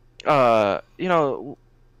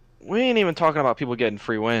 We ain't even talking about people getting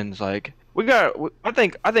free wins. Like, I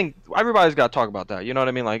think everybody's got to talk about that. You know what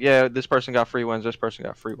I mean? Like, yeah, this person got free wins, this person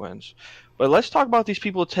got free wins. But let's talk about these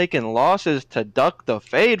people taking losses to duck the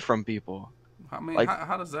fade from people. I mean, like,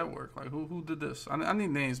 how does that work? Like, who did this? I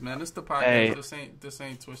need names, man. This is the podcast. Hey, this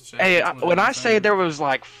ain't Twitch chat. Hey, when I say there was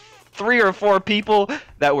like 3 or 4 people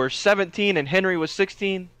that were 17 and Henry was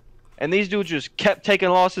 16, and these dudes just kept taking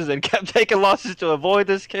losses and kept taking losses to avoid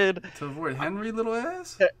this kid. To avoid Henry, little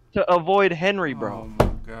ass? To avoid Henry, bro. Oh, my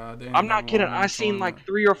god! They ain't I'm not never kidding. won I one seen tournament. like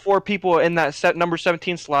 3 or 4 people in that number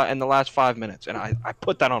 17 slot in the last 5 minutes, and I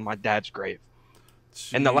put that on my dad's grave.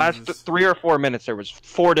 In the last Jesus. 3 or 4 minutes, there was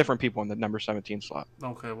 4 different people in the number 17 slot.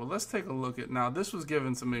 Okay, well, let's take a look at now. This was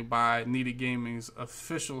given to me by Needed Gaming's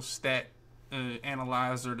official stat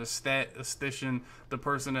analyzer, the statistician, the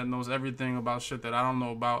person that knows everything about shit that I don't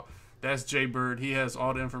know about. That's Jay Bird. He has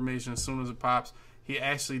all the information as soon as it pops. He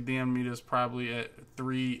actually DM'd me this probably at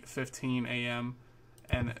 3:15 a.m.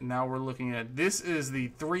 And now we're looking at this is the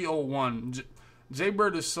 301. Jay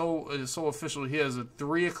Bird is so official. He has a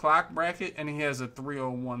 3 o'clock bracket and he has a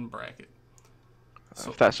 301 bracket.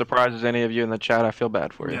 So if that surprises any of you in the chat, I feel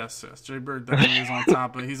bad for you. Yes. Jay Bird definitely is on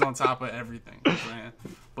top of. He's on top of everything. Man.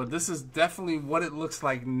 But this is definitely what it looks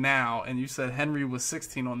like now. And you said Henry was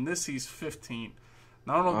 16. On this, he's 15.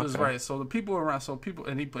 Now, I don't know if this is right. So the people around,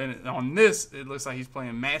 and on this, it looks like he's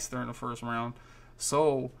playing Master in the first round.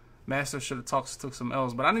 So Master should have took some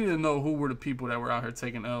L's. But I need to know who were the people that were out here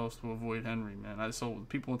taking L's to avoid Henry, man. So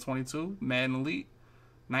people in 22, Madden Elite,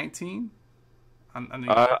 19.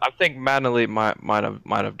 I think Madden Elite might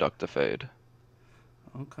have ducked the fade.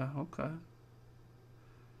 Okay.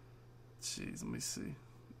 Jeez, let me see.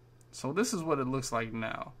 So this is what it looks like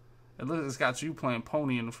now. It's got you playing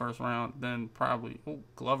Pony in the first round, then probably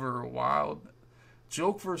Glover or Wild.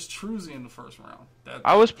 Joke versus Truzy in the first round.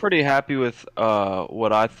 I was pretty happy with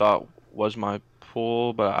what I thought was my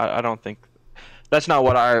pool, but I don't think that's not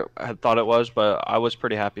what I had thought it was. But I was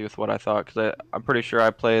pretty happy with what I thought because I'm pretty sure I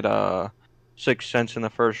played 6 cents in the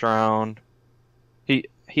first round. He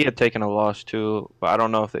had taken a loss too, but I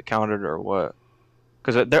don't know if it counted or what.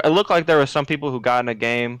 Because it looked like there were some people who got in a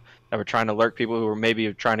game that were trying to lurk people who were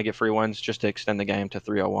maybe trying to get free wins just to extend the game to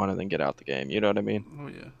 301 and then get out the game. You know what I mean? Oh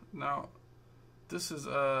yeah. Now, this is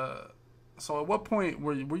So at what point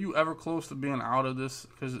were you ever close to being out of this?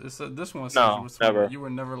 Because this one says never. You were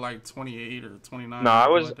never like 28 or 29. No, I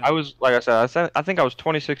was like I said I think I was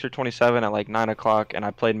 26 or 27 at like 9 o'clock, and I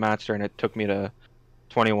played Master, and it took me to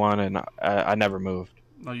 21, and I never moved.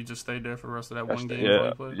 No, you just stayed there for the rest of that one game.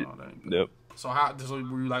 Yeah. Yep. So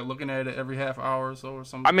were you like looking at it every half hour or so or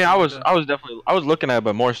something? I mean, I was looking at it,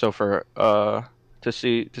 but more so for to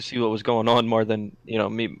see what was going on more than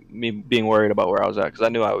me being worried about where I was at, because I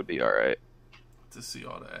knew I would be all right. To see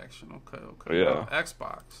all the action, okay. Yeah.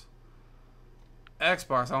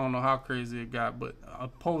 Xbox, I don't know how crazy it got, but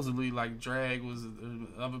supposedly like Drag was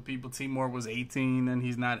other people. Timor was 18 and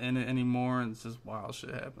he's not in it anymore, and it's just wild shit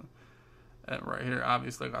happened. And right here,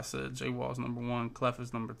 obviously, like I said, J Wall's number 1, CLEFF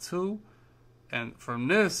is number 2, and from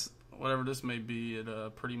this, whatever this may be,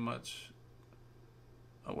 it pretty much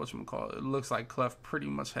it looks like CLEFF pretty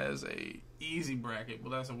much has a easy bracket.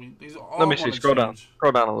 But these are all. Let me see. Scroll down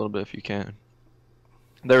a little bit if you can.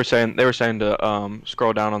 They were saying to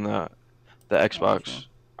scroll down on the Xbox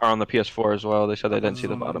or on the PS4 as well. They said they didn't see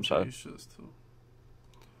the bottom side.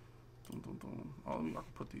 Oh, I can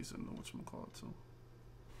put these in the whatchamacallit too.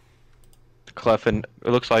 CLEFF and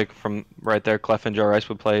it looks like from right there, CLEFF and Joe Rice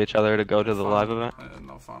would play each other to go to the live event.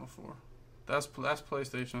 No, Final Four. That's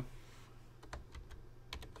PlayStation.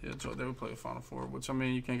 Yeah, Joe, they would play Final Four, which I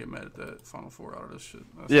mean, you can't get mad at that Final Four out of this shit.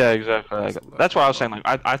 Yeah, exactly. That's why I was saying like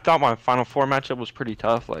I thought my Final Four matchup was pretty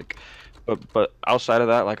tough, like, but outside of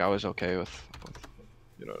that, like I was okay with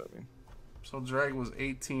you know what I mean. So Drag was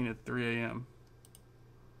 18 at 3 a.m.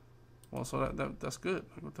 Well, so that's good.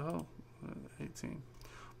 Like, what the hell, 18.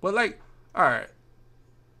 But like, all right.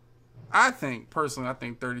 I think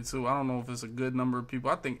 32. I don't know if it's a good number of people.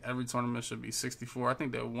 I think every tournament should be 64. I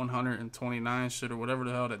think that 129 shit or whatever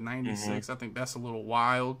the hell, that 96. I think that's a little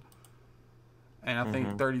wild. And I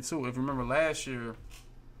think 32. If you remember last year,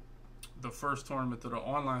 the first tournament to the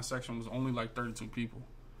online section was only like 32 people.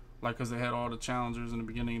 Like, because they had all the challengers in the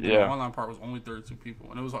beginning. And the online part was only 32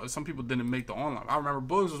 people. And it was some people didn't make the online. I remember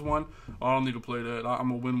Bugs was one. Oh, I don't need to play that. I'm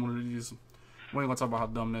going to win one of these. We ain't gonna talk about how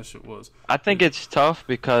dumb that shit was. I think it's tough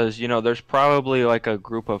because, there's probably like a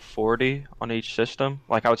group of 40 on each system.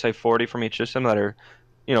 Like I would say 40 from each system that are,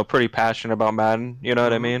 pretty passionate about Madden. You know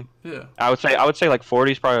what I mean? Yeah. I would say like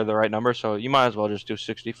 40 is probably the right number. So you might as well just do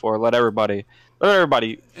 64. Let everybody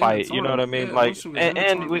fight. You know what I mean? Yeah, like,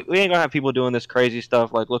 and we ain't gonna have people doing this crazy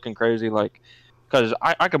stuff, like looking crazy, like, because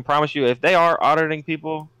I can promise you, if they are auditing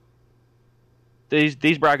people,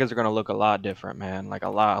 these brackets are gonna look a lot different, man. Like a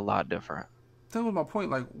lot different. That was my point.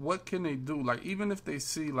 Like, what can they do? Like, even if they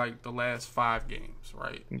see like the last 5 games,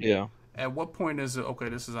 right? Yeah. At what point is it okay?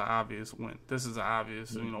 This is an obvious win. This is an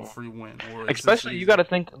obvious, free win. Or especially, you got to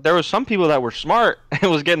think there was some people that were smart and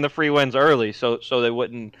was getting the free wins early, so it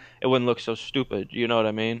wouldn't look so stupid. You know what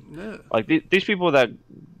I mean? Yeah. Like these people that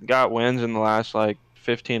got wins in the last like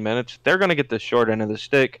 15 minutes, they're going to get the short end of the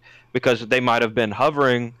stick because they might have been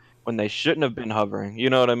hovering when they shouldn't have been hovering. You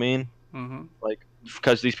know what I mean? Mm-hmm. Like,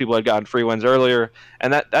 because these people had gotten free wins earlier.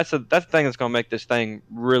 And that's the thing that's going to make this thing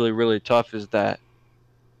really, really tough is that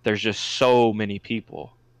there's just so many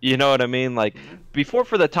people. You know what I mean? Like, before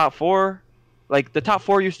for the top four, like, the top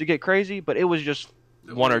four used to get crazy, but it was just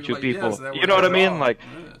one or two people. Yes, you know what I mean? Like,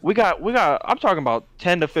 we got. I'm talking about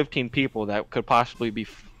 10 to 15 people that could possibly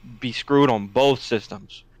be screwed on both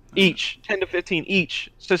systems, each 10 to 15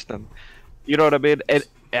 each system. You know what I mean?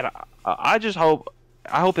 And I just hope.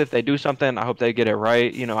 I hope if they do something, I hope they get it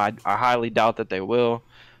right. You know, I highly doubt that they will.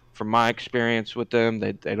 From my experience with them,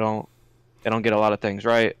 they don't get a lot of things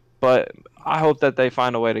right. But I hope that they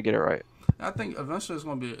find a way to get it right. I think eventually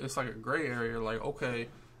it's like a gray area. Like, okay,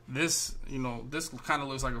 this kind of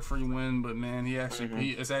looks like a free win, but man,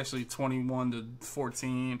 it's actually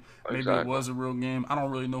 21-14. Maybe it was a real game. I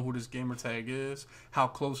don't really know who this gamer tag is. How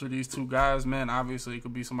close are these two guys, man? Obviously, it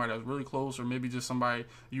could be somebody that's really close, or maybe just somebody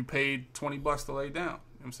you paid $20 to lay down. You know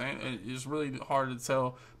what I'm saying? It's really hard to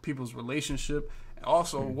tell people's relationship.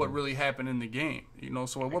 Also, what really happened in the game, you know?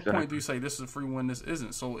 So at what point do you say this is a free win, this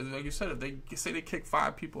isn't? So like you said, if they say they kick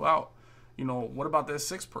 5 people out, you know, what about that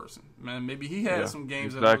 6th person? Man, maybe he had some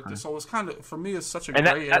games that looked. So it's kind of, for me, it's such a gray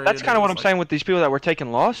area. That's kind of what I'm saying with these people that were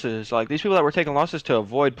taking losses. Like, these people that were taking losses to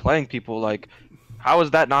avoid playing people, like, how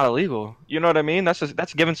is that not illegal? You know what I mean?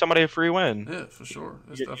 That's giving somebody a free win. Yeah, for sure.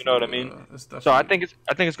 You know what I mean? So I think it's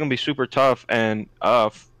going to be super tough. And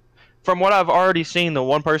from what I've already seen, the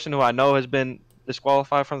one person who I know has been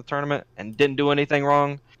disqualified from the tournament and didn't do anything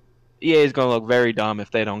wrong, EA is going to look very dumb if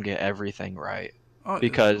they don't get everything right.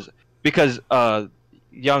 Because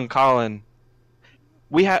young Colin,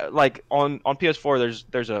 we had, like, on PS4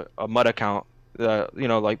 there's a mud account, you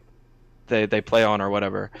know, like they play on or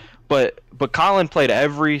whatever, but Colin played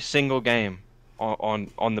every single game on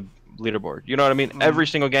the leaderboard. You know what I mean? Every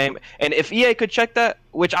single game. And if EA could check that,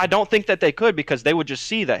 which I don't think that they could, because they would just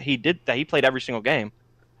see that he played every single game.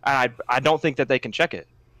 And I don't think that they can check it.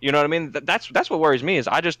 You know what I mean? That's what worries me, is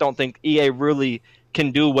I just don't think EA really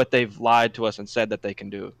can do what they've lied to us and said that they can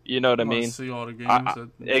do. You know what I mean? See all the games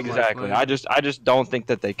exactly. I just don't think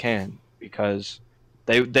that they can, because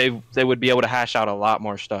they would be able to hash out a lot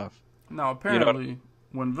more stuff. Now, apparently,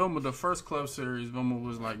 when Vilma, the first club series, Vilma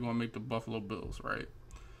was like going to make the Buffalo Bills, right?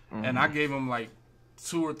 And I gave him like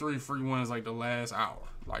 2 or 3 free wins like the last hour,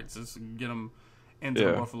 like just to get him into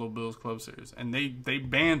the Buffalo Bills club series. And they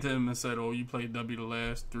banned him and said, "Oh, you played W the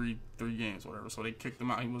last three games, whatever." So they kicked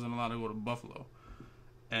him out. He wasn't allowed to go to Buffalo.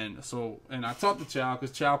 And I talked to Chow,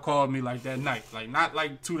 because Chow called me like that night, like not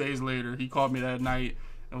like 2 days later. He called me that night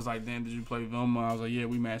and was like, "Dan, did you play Vilma?" I was like, "Yeah,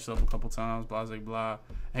 we matched up a couple times." Blah, blah, blah.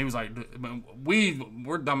 And he was like,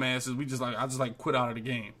 "We're dumbasses. I just quit out of the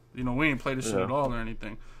game. You know, we ain't play this shit at all or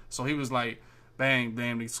anything." So he was like, "Bang,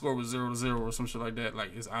 damn, the score was 0-0 or some shit like that.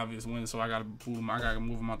 Like, it's obvious win, so I gotta move him. I gotta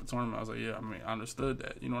move him out the tournament." I was like, "Yeah, I mean, I understood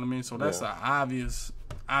that. You know what I mean?" So that's an obvious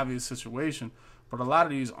situation. But a lot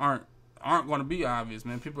of these aren't going to be obvious,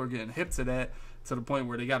 man. People are getting hip to that, to the point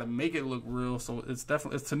where they got to make it look real. So it's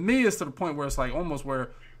definitely, to me, it's to the point where it's like almost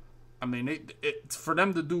where, I mean, for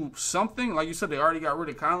them to do something, like you said, they already got rid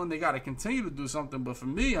of Colin. They got to continue to do something. But for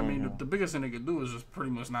me, I mean, the biggest thing they could do is just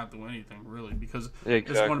pretty much not do anything, really, because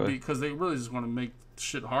it's going to be, because they really just want to make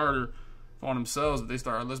shit harder on themselves. If they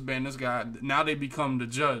start, let's ban this guy. Now they become the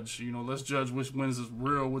judge. You know, let's judge which wins is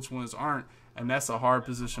real, which ones aren't. And that's a hard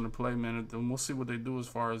position to play, man. And we'll see what they do as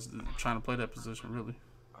far as trying to play that position, really.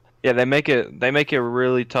 Yeah, they make it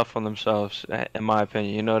really tough on themselves, in my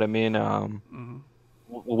opinion. You know what I mean?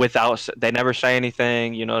 Without, they never say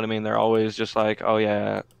anything. You know what I mean? They're always just like, "Oh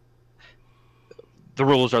yeah, the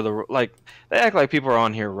rules are like." They act like people are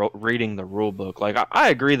on here reading the rule book. Like, I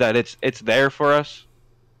agree that it's there for us.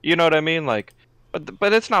 You know what I mean? Like,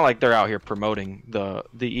 but it's not like they're out here promoting the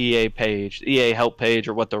EA page, EA help page,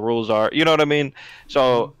 or what the rules are. You know what I mean?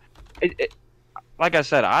 So, like I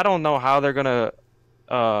said, I don't know how they're gonna.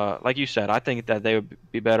 Like you said, I think that they would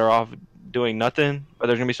be better off doing nothing. But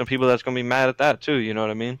there's gonna be some people that's gonna be mad at that too. You know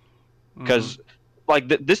what I mean? Because like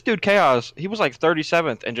this dude Chaos, he was like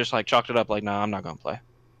 37th and just like chalked it up like, "Nah, I'm not gonna play."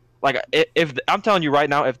 Like, if I'm telling you right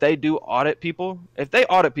now, if they audit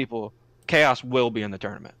people, Chaos will be in the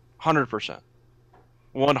tournament, 100%.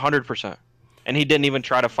 100%, and he didn't even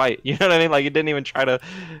try to fight. You know what I mean? Like, he didn't even try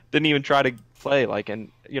to play. Like,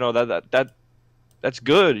 and you know that's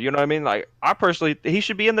good. You know what I mean? Like, I personally, he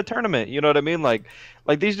should be in the tournament. You know what I mean? Like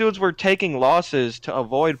these dudes were taking losses to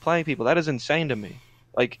avoid playing people. That is insane to me.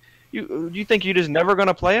 Like, you think you're just never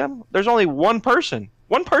gonna play him? There's only one person.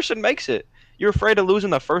 One person makes it. you're afraid of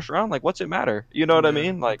losing the first round. Like, what's it matter? You know what I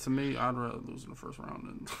mean? Like, to me, I'd rather lose in the first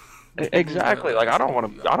round than exactly. Like, I don't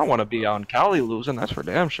want to be on Cali losing. That's for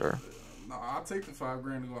damn sure. No, I'll take the $5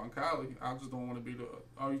 grand to go on Cali. I just don't want to be the.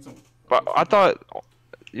 But I thought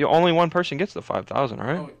only one person gets the 5,000,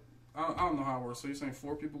 right? Oh, I don't know how it works. So you're saying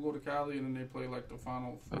 4 people go to Cali and then they play like the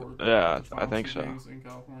final 4? Yeah, final I think 2 so. games in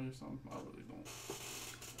California or something. I really don't.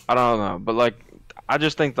 I don't know, but like, I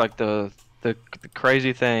just think like the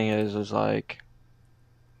crazy thing is like,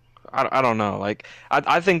 I don't know. Like,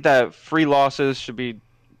 I think that free losses should be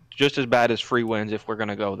just as bad as free wins if we're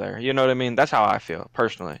gonna go there. You know what I mean? That's how I feel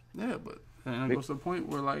personally. Yeah, but and it goes to the point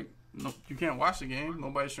where like, no, you can't watch the game.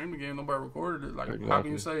 Nobody streamed the game. Nobody recorded it. Like, how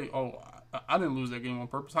can you say, oh, I didn't lose that game on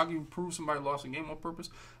purpose? How can you prove somebody lost a game on purpose?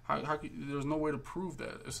 There's no way to prove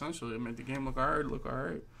that. Essentially, it made the game look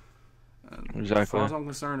alright. Exactly. As far as I'm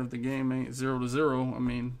concerned, if the game ain't 0-0, I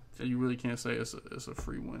mean, you really can't say it's a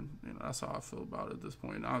free win. You know, that's how I feel about it at this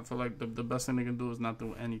point. I feel like the best thing they can do is not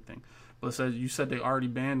do anything. But you said they already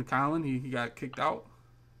banned Colin. He got kicked out.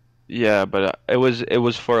 Yeah, but it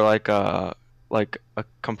was for like a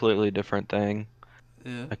completely different thing.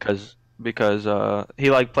 Yeah. Because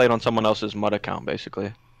he like played on someone else's MUD account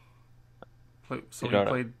basically. So he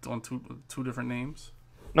played on two different names.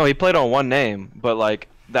 No, he played on one name, but like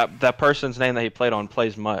that person's name that he played on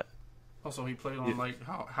plays MUT. Oh, so he played on like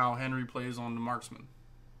how Henry plays on the Marksman,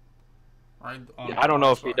 right? Yeah, I don't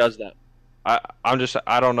know if he does that. I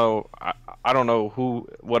don't know who,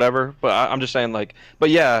 whatever, but I'm just saying like, but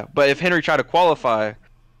if Henry tried to qualify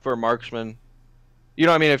for Marksman, you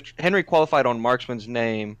know what I mean? If Henry qualified on Marksman's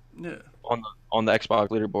name, on the Xbox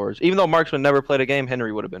leaderboards, even though Marksman never played a game,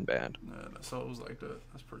 Henry would have been banned. Yeah, so it was like that.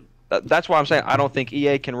 That's pretty. That's why I'm saying I don't think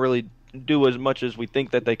EA can really do as much as we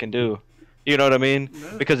think that they can do. You know what I mean?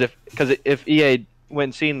 Yeah. Because if EA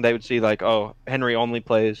went seen, they would see like, oh, Henry only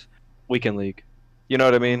plays Weekend League. You know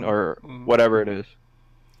what I mean? Or whatever it is.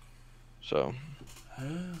 So. Yeah,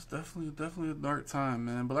 it's definitely a dark time,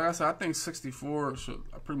 man. But like I said, I think 64 should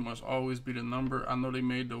pretty much always be the number. I know they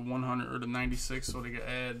made the 100 or the 96 so they could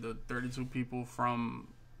add the 32 people from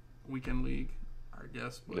Weekend League, I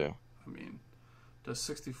guess. But, yeah. I mean, the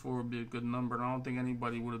 64 would be a good number. And I don't think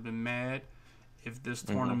anybody would have been mad if this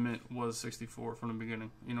tournament was 64 from the beginning.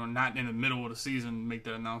 You know, not in the middle of the season make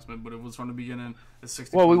that announcement, but it was from the beginning. It's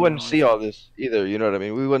 64. Well, we wouldn't see all this either. You know what I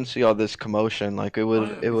mean? We wouldn't see all this commotion. Like it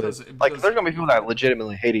would. Because like there's gonna be people that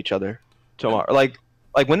legitimately hate each other tomorrow. Yeah.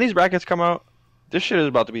 Like when these brackets come out, this shit is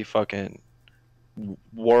about to be fucking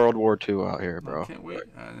World War II out here, bro. I can't wait.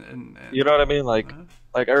 And you know what I mean? Like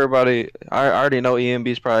everybody, I already know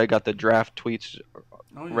EMB's probably got the draft tweets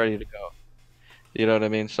ready to go. You know what I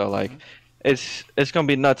mean? So like. It's gonna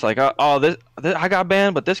be nuts. Like, this I got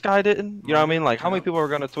banned, but this guy didn't. You know what I mean? Like, how many people are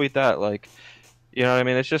gonna tweet that? Like, you know what I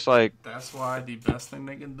mean? It's just like. That's why the best thing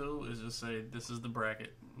they can do is just say, "This is the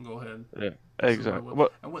bracket. Go ahead." Yeah, exactly.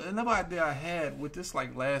 Another idea I had with this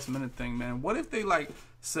like last minute thing, man. What if they like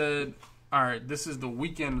said, "All right, this is the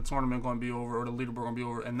weekend the tournament gonna be over or the leaderboard gonna be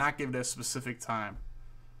over," and not give that specific time.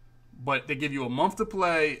 But they give you a month to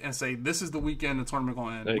play and say, this is the weekend the tournament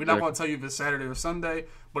going to end. Exactly. We're not going to tell you if it's Saturday or Sunday,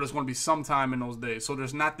 but it's going to be sometime in those days. So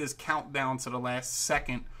there's not this countdown to the last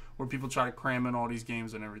second where people try to cram in all these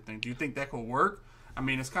games and everything. Do you think that could work? I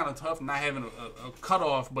mean, it's kind of tough not having a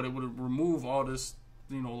cutoff, but it would remove all this,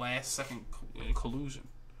 last second collusion.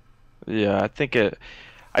 Yeah,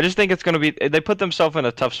 I just think it's going to be, they put themselves in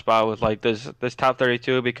a tough spot with like this top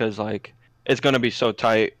 32 because like, it's going to be so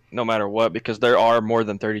tight no matter what because there are more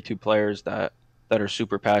than 32 players that are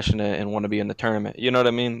super passionate and want to be in the tournament. You know what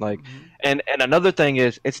I mean? Like, and another thing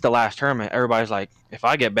is it's the last tournament. Everybody's like, if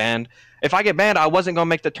I get banned, I wasn't going to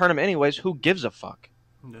make the tournament anyways. Who gives a fuck?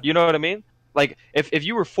 Yeah. You know what I mean? Like, if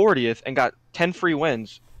you were 40th and got 10 free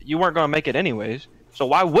wins, you weren't going to make it anyways. So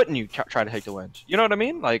why wouldn't you try to take the wins? You know what I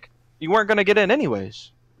mean? Like, you weren't going to get in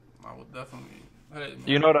anyways. I would definitely. Hey, man,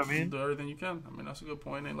 you know what I mean? Do everything you can. I mean, that's a good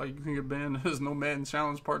point. Ain't like you can get banned. There's no Madden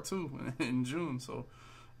Challenge Part 2 in June. So,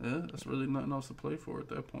 yeah, that's really nothing else to play for at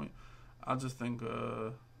that point. I just think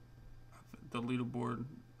the leaderboard.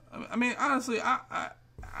 I mean, honestly, I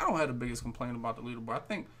don't have the biggest complaint about the leaderboard.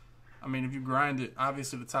 I mean, if you grind it,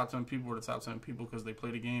 obviously the top 10 people are the top 10 people because they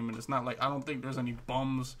play the game. And it's not like I don't think there's any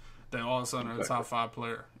bums that all of a sudden are the top 5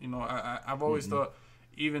 player. You know, I've always thought.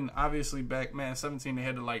 Even obviously back Madden 17, they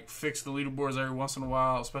had to like fix the leaderboards every once in a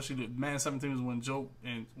while. Especially the Madden 17 was when Joe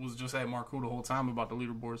and was just at Marku the whole time about the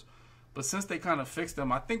leaderboards. But since they kind of fixed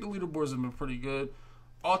them, I think the leaderboards have been pretty good.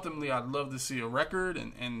 Ultimately, I'd love to see a record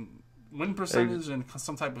and win percentage and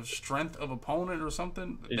some type of strength of opponent or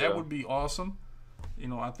something. Yeah. That would be awesome.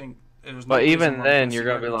 I think there's. But even then, you're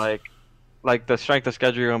gonna be like, like the strength of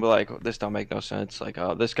schedule, you're gonna be like, this don't make no sense. Like,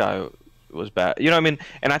 this guy was bad. You know what I mean?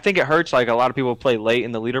 And I think it hurts. Like a lot of people play late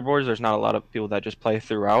in the leaderboards. There's not a lot of people that just play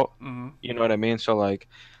throughout. Mm-hmm. You know what I mean? So like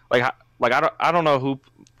I don't know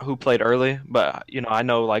who played early, but you know I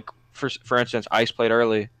know like for instance, Ice played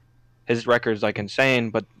early. His record's like insane,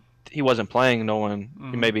 but he wasn't playing. No one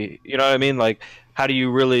maybe you know what I mean? Like how do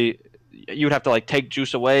you really? You would have to like take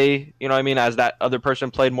juice away. You know what I mean? As that other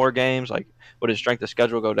person played more games, like would his strength of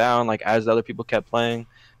schedule go down? Like as the other people kept playing,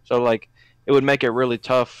 so like it would make it really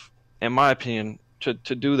tough, in my opinion, to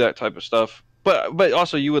do that type of stuff. But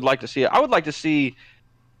also you would like to see it. I would like to see.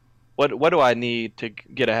 What do I need to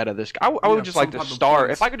get ahead of this? I would just like to star.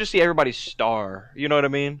 If I could just see everybody's star, you know what I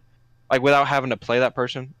mean? Like without having to play that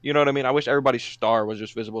person, you know what I mean? I wish everybody's star was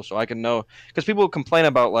just visible so I can know. Because people complain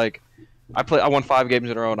about like, I won 5 games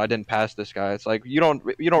in a row and I didn't pass this guy. It's like you don't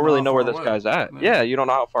really know where this guy's at. Yeah, you don't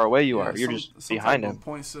know how far away you are. You're just behind him.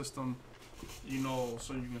 Point system, you know,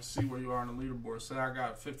 so you can see where you are on the leaderboard. Say I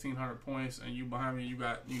got 1,500 points and you behind me, you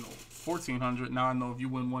got 1,400. Now I know if you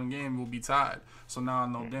win one game, we'll be tied. So now I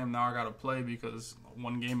know, damn, now I got to play because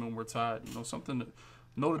one game and we're tied. You know, something to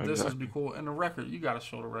know the distance be cool. And the record, you got to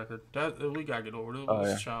show the record. That we got to get over it.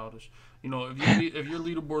 It's childish. You know, if your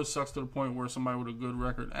leaderboard sucks to the point where somebody with a good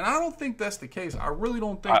record, and I don't think that's the case. I really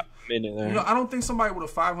don't think. Me neither. You know, I don't think somebody with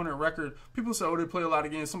a 500 record. People say, oh, they play a lot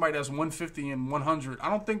of games. Somebody that's 150 and 100. I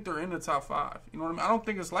don't think they're in the top 5. You know what I mean? I don't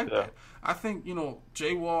think it's like that. I think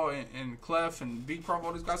J Wall and CLEFF and B Prof,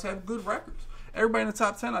 all these guys have good records. Everybody in the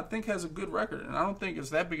top 10, I think, has a good record, and I don't think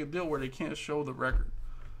it's that big a deal where they can't show the record.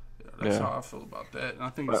 That's how I feel about that, and I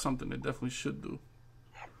think it's something they definitely should do.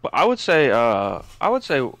 But I would say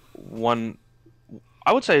one.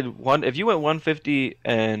 If you went 150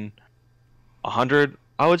 and 100,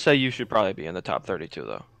 I would say you should probably be in the top 32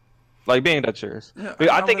 though. Like being that serious. Yeah,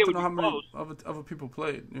 I think it would know be how many close. other people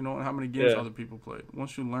played, and how many games other people played.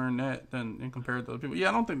 Once you learn that, then and compare it to other people,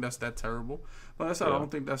 I don't think that's that terrible. But I don't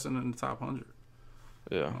think that's in the top 100.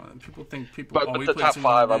 Yeah. People think But the top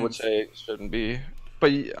 5, I would say, shouldn't be.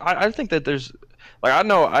 But I think that there's, like, I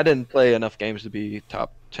know I didn't play enough games to be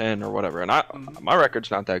top 10 or whatever, and my record's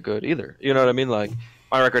not that good either. You know what I mean? Like,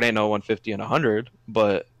 my record ain't no 150 and 100,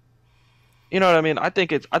 but you know what I mean? I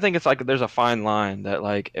think it's like there's a fine line that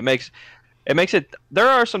like it makes it. There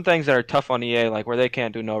are some things that are tough on EA, like where they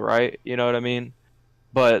can't do no right. You know what I mean?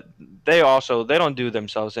 But they don't do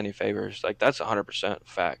themselves any favors. Like that's 100%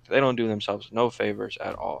 fact. They don't do themselves no favors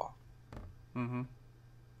at all. Mm-hmm.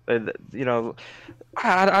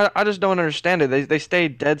 I just don't understand it. They stay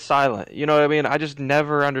dead silent. You know what I mean? I just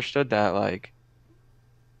never understood that. Like,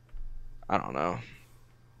 I don't know.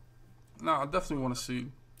 No, I definitely want to see.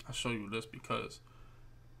 I'll show you this because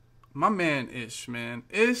my man Ish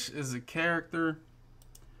is a character,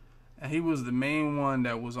 and he was the main one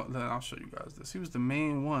that was on. I'll show you guys this. He was the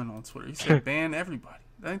main one on Twitter. He said ban everybody.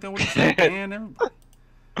 Ain't that what he said? Ban everybody.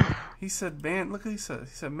 He said ban. Look what he said. He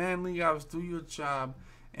said, man, league guys, do your job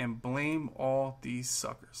and blame all these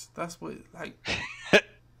suckers. That's what, like,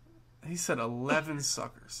 he said 11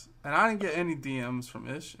 suckers. And I didn't get any DMs from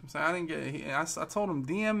Ish. I'm saying I didn't get. I told him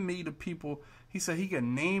DM me the people. He said he could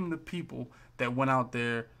name the people that went out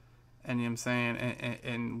there, and you know what I'm saying,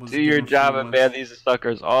 and was do your job and ban these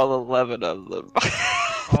suckers. All 11 of them.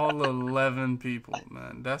 All 11 people,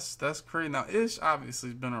 man. That's crazy. Now Ish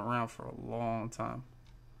obviously has been around for a long time.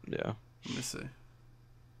 Yeah. Let me see.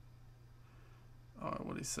 All right,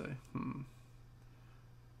 what did he say?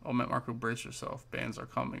 Oh, Marku, brace yourself. Bans are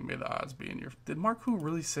coming. May the odds be in your... Did Marku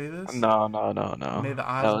really say this? No. May the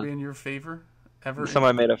odds be in your favor? Ever?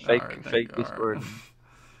 Somebody made a fake Discord.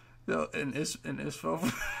 No, and Ish fell.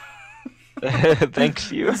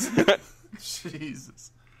 Thanks you.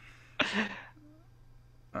 Jesus.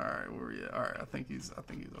 All right, where we at? All right, I think he's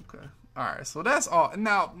okay. All right, so that's all.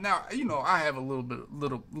 Now, I have a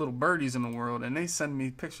little birdies in the world, and they send me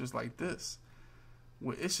pictures like this.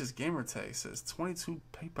 Where it's just gamer tag says 22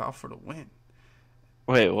 PayPal for the win.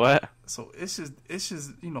 Wait, what? So it's just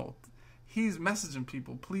he's messaging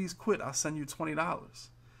people, please quit. I'll send you $20.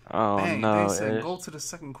 Oh, bang, no. They said go to the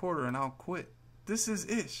second quarter and I'll quit. This is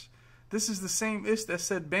Ish. This is the same Ish that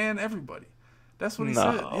said ban everybody. That's what he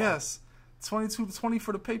said. Yes. 22-20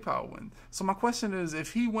 for the PayPal win. So my question is,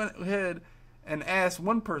 if he went ahead and asked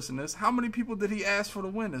one person this, how many people did he ask for the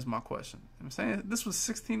win is my question. You know what I'm saying? This was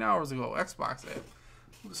 16 hours ago, Xbox app.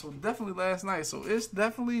 So definitely last night. So it's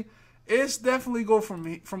definitely go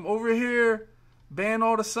from over here, ban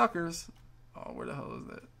all the suckers. Oh, where the hell is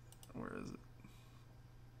that? Where is it?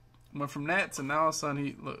 Went from that to now all of a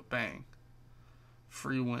sudden bang.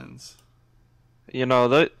 Free wins. You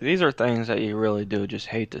know, these are things that you really do just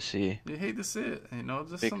hate to see. You hate to see it, you know.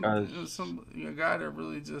 Just Because some guy that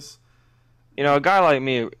really just. you know, a guy like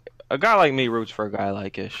me roots for a guy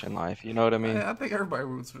like Ish in life. You know what I mean? I think everybody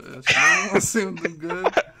roots for this. You want to see him do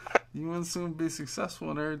good. You want to see him be successful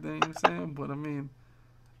and everything. You know what I'm saying, but I mean,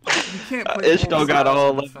 you can't play. Ish don't got all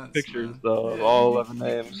 11 defense, pictures man. though, Yeah, all 11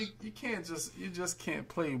 names. You just can't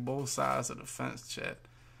play both sides of the fence, Chet.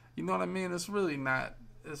 You know what I mean? It's really not.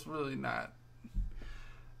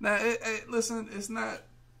 Now, listen, it's not.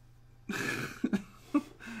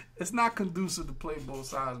 It's not conducive to play both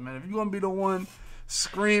sides, man. If you're gonna be the one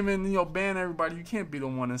screaming, you know, ban everybody, you can't be the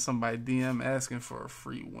one in somebody DM asking for a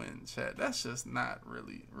free win, Chat. That's just not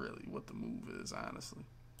really what the move is, honestly.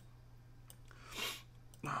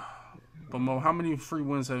 But Mo, how many free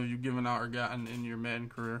wins have you given out or gotten in your Madden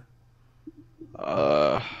career?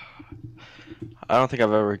 I don't think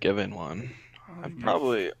I've ever given one. I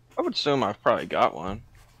would assume I've probably got one.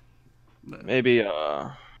 Maybe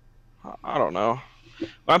I don't know.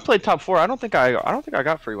 When I played top 4, I don't think I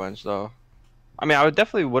got free wins though. I mean,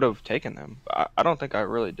 definitely would have taken them. But I don't think I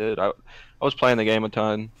really did. I was playing the game a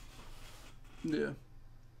ton. Yeah.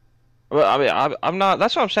 But I mean, I'm not.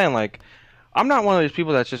 That's what I'm saying. Like, I'm not one of these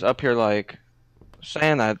people that's just up here like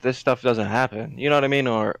saying that this stuff doesn't happen. You know what I mean?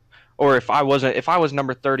 Or if I was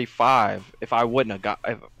number 35, I wouldn't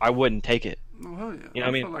take it. Oh, hell yeah. You know what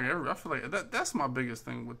I mean? I feel like that's my biggest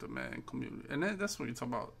thing with the Madden community, and that's what you talk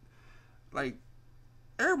about. Like,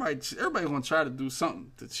 everybody gonna try to do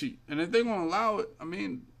something to cheat, and if they gonna allow it, I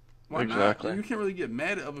mean, why not? You can't really get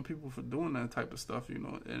mad at other people for doing that type of stuff, you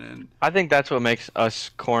know. And I think that's what makes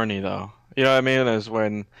us corny, though. You know what I mean? Is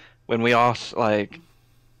when we all like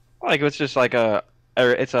it's just like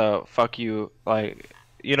it's a fuck you, like,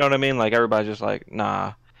 you know what I mean? Like, everybody's just like,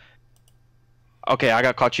 nah. Okay, I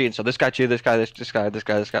got caught cheating, so this guy cheated, this guy.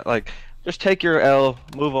 Like, just take your L,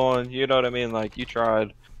 move on. You know what I mean? Like, you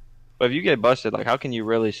tried. But if you get busted, like, how can you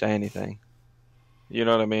really say anything? You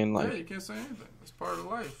know what I mean? Like, yeah, you can't say anything. It's part of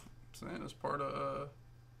life. I'm saying it's part of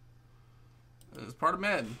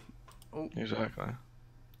Madden. Oh. Exactly.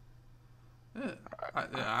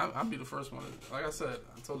 Yeah, I'll be the first one. Like I said,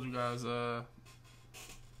 I told you guys.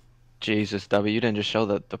 Jesus, Dubby, you didn't just show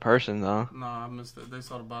the person though. Nah, I missed it. They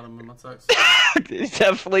saw the bottom of my text. You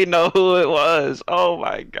definitely know who it was. Oh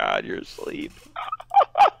my God, you're asleep.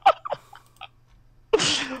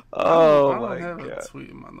 Oh my God. I don't have a tweet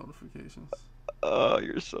in my notifications. Oh,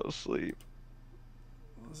 you're so asleep.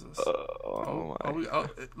 What is this? Oh my.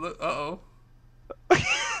 Look.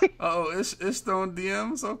 It's throwing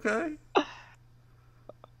DMs. Okay.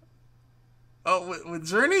 Oh, with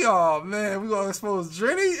Journey? Oh, man. We going to expose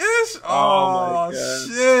Journey-ish? Oh,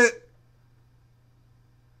 shit.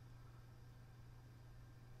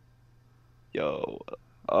 Yo.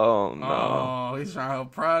 Oh, no. Oh, he's trying to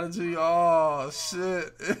help Prodigy. Oh,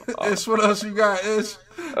 shit. Ish, what else you got, Ish?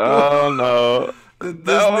 Oh, no. The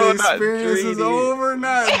Disney experience is over,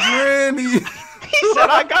 not Journey. He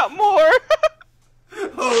said I got more.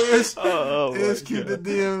 Oh, Ish, keep the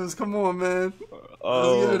DMs. Come on, man.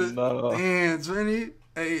 Oh, no. Damn, Journey.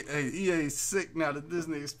 Hey, EA sick now. The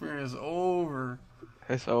Disney experience is over.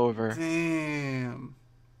 It's over. Damn.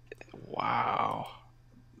 Wow.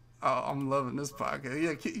 Oh, I'm loving this podcast.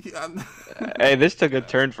 Yeah, hey, this took a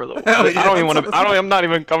turn for the worse. Yeah, I don't even want to. I'm not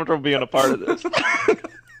even comfortable being a part of this.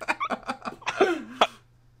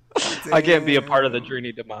 I can't be a part of the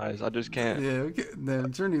Journey demise. I just can't. Yeah, the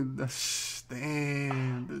Journey.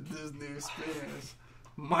 Damn, the Disney experience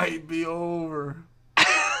might be over.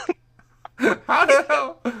 How the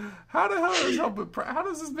hell is helping? How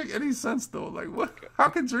does this make any sense though? Like, what? How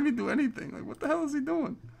can Journey do anything? Like, what the hell is he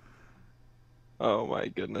doing? Oh my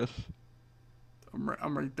goodness. I'm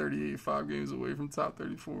already 38, 5 games away from top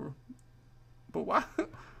 34. But why?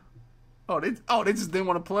 Oh, they just didn't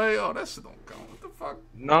want to play. Oh, that shit don't count. What the fuck?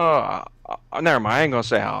 No, never mind. I ain't gonna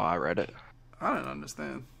say how I read it. I didn't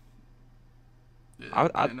understand. Yeah,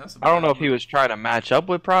 I don't know if he was trying to match up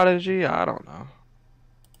with Prodigy. I don't know.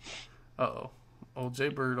 Oh,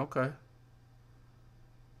 J-Bird. Okay.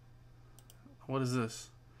 What is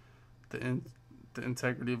this? The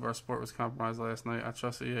integrity of our sport was compromised last night. I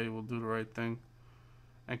trust EA will do the right thing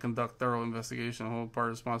and conduct thorough investigation and hold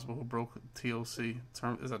party responsible who broke TOC.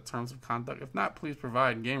 Is that terms of conduct? If not, please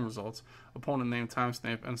provide game results, opponent name,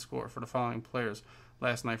 timestamp, and score for the following players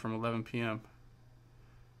last night from 11 p.m.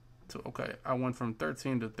 Okay, I went from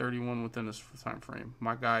 13 to 31 within this time frame.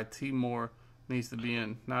 My guy T. Moore needs to be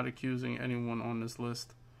in. Not accusing anyone on this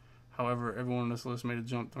list. However, everyone on this list made a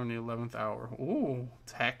jump during the 11th hour. Ooh,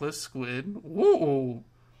 Tackless Squid. Ooh,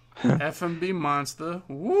 FMB Monster.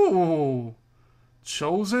 Ooh,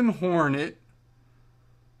 Chosen Hornet.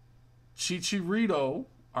 Chicharito,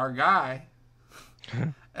 our guy,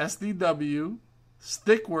 SDW,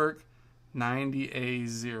 Stickwork,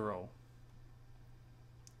 90A0.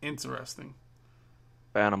 Interesting.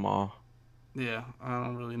 Ban them all. Yeah, I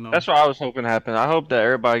don't really know. That's what I was hoping to happen. I hope that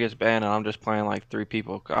everybody gets banned and I'm just playing like 3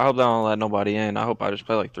 people. I hope they don't let nobody in. I hope I just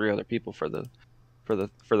play like 3 other people for the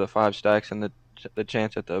 5 stacks and the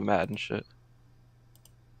chance at the Madden shit.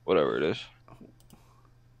 Whatever it is.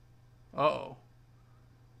 Uh-oh.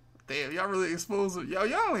 Damn, y'all really exposed it. Yo,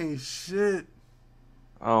 y'all ain't shit.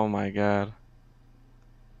 Oh my god.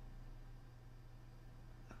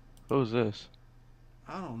 Who's this?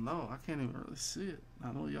 I don't know. I can't even really see it.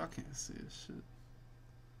 I know y'all can't see it. Shit.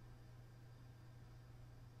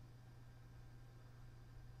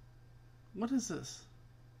 What is this?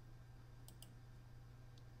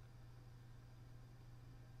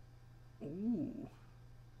 Ooh.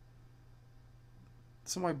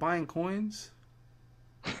 Somebody buying coins?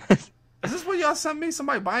 Is this what y'all sent me?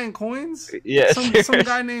 Somebody buying coins? Yeah. Some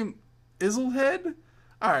guy named Izzlehead?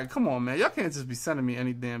 Alright, come on, man. Y'all can't just be sending me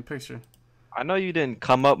any damn picture. I know you didn't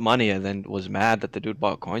come up money and then was mad that the dude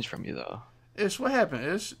bought coins from you, though. Ish, what happened,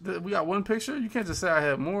 Ish? We got one picture? You can't just say I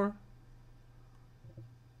had more.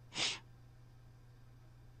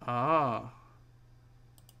 Ah.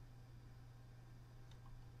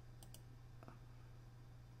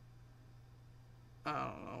 I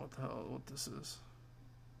don't know what this is.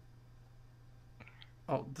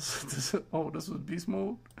 Oh, this was Beast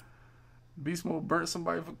Mode? Beast Mode burnt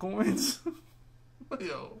somebody for coins?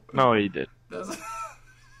 Yo. No, he did.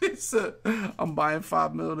 He said, I'm buying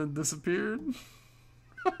 5 million and disappeared.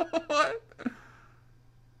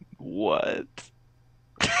 What?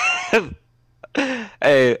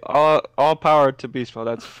 Hey, all power to Beast Mode.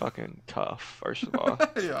 That's fucking tough, first of all.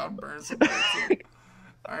 Yeah, I burned somebody too.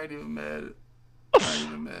 I ain't even mad.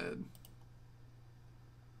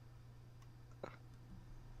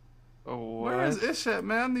 Oh, what? Where is Ish at,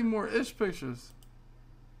 man? I need more Ish pictures.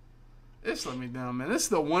 Ish let me down, man. This is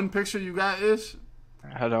the one picture you got, Ish?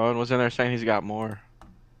 I know, and was in there saying he's got more.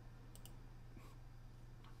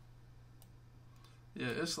 Yeah,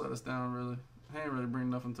 Ish let us down, really. He ain't really bring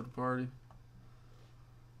nothing to the party.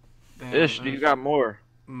 Damn, Ish, do you got more?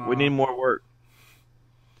 Nah, We need more work.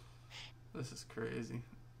 This is crazy.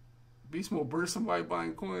 Beast Mode burnt somebody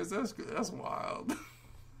buying coins. That's wild.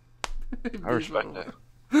 I respect that.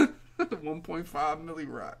 1.5 milli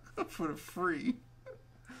rock for the free.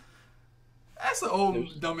 That's an old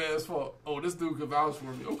dumbass fault. Oh, this dude could vouch for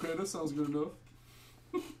me. Okay, that sounds good enough.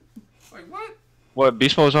 Like, what? What,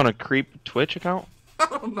 Beast Mode's on a creep Twitch account? I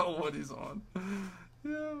don't know what he's on.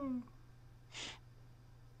 Yeah.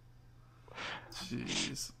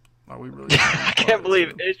 Jeez. Are we really? I can't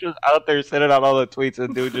believe Ish was out there sending out all the tweets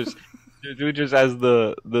and dude just has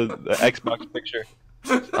the Xbox picture.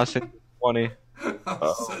 I sent 20.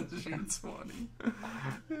 I'll send you 20.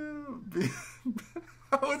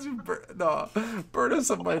 How would you burning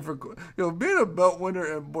somebody for being a belt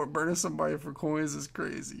winner and burning somebody for coins is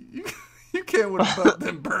crazy. You can't win a belt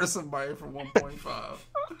then burn somebody for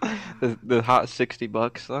 1.5. The hot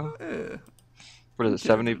 $60 though. Yeah. What is it,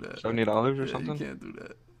 $70 or something? You can't do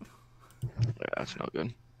that. Yeah, that's no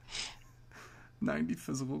good. 90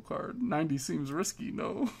 physical card. 90 seems risky.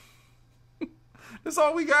 No. That's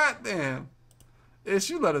all we got. Damn.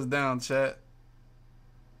 Ish, you let us down, chat.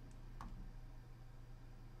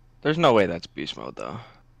 There's no way that's Beast Mode, though.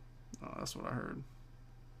 Oh, that's what I heard.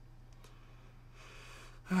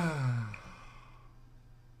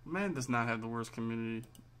 Man does not have the worst community.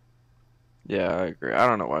 Yeah, I agree. I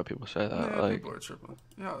don't know why people say that. Yeah, people are tripping.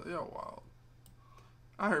 Y'all wild.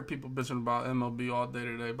 I heard people bitching about MLB all day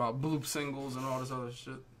today, about bloop singles and all this other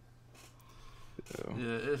shit.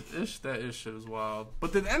 Yeah, that ish shit is wild.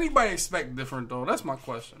 But did anybody expect different, though? That's my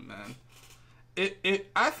question, man.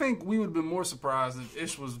 I think we would have been more surprised if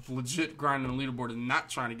Ish was legit grinding the leaderboard and not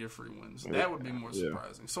trying to get free wins. That would be more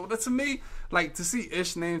surprising. So that, to me, like, to see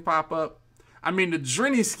Ish name pop up, I mean, the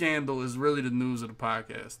Drenny scandal is really the news of the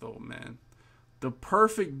podcast, though, man. The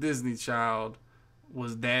perfect Disney child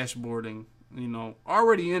was dashboarding,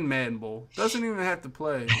 already in Madden Bowl. Doesn't even have to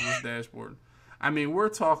play with dashboard. I mean, we're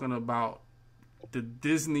talking about the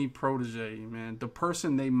Disney protege, man. The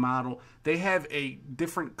person they model. They have a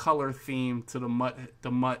different color theme to the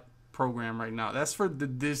Mutt program right now. That's for the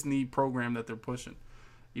Disney program that they're pushing.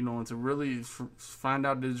 And to really find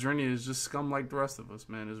out that Journey is just scum like the rest of us,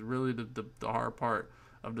 man, is really the hard part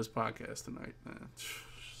of this podcast tonight, man.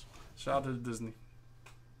 Shout out to Disney.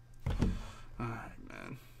 All right,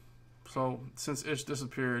 man. So since Ish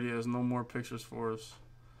disappeared, he has no more pictures for us.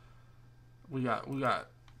 We got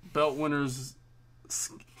belt winners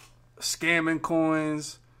scamming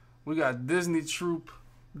coins. We got Disney Troop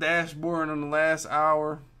dashboard on the last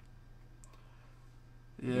hour.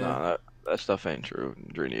 Yeah. Nah, that stuff ain't true.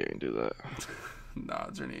 Drini ain't do that. Nah,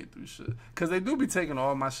 Journey ain't do shit. Cause they do be taking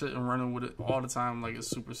all my shit and running with it all the time, like it's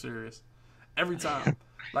super serious. Every time,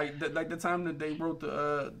 like the time that they wrote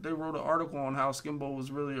an article on how Skimbo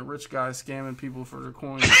was really a rich guy scamming people for their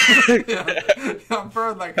coins. Yeah,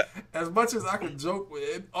 bro, like as much as I could joke with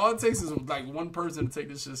it, all it takes is like one person to take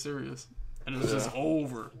this shit serious, and it's just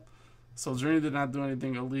over. So Journey did not do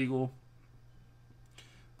anything illegal.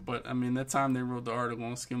 But I mean, that time they wrote the article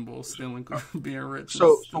on Skimbo stealing, being rich.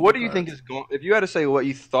 So what do you think is going? If you had to say what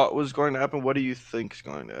you thought was going to happen, what do you think is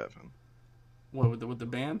going to happen? What with the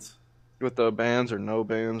bands? With the bans or no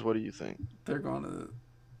bans, what do you think?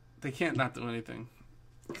 They can't not do anything.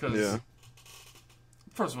 Because,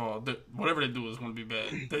 first of all, whatever they do is going to be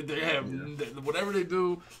bad. Whatever they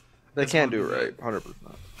do, they can't do right, 100%.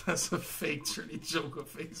 That's a fake Trinity joke on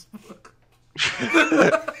Facebook.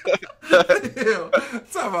 Ew.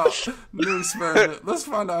 Talk about new experiment. Let's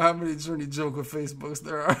find out how many Journey Joker Facebooks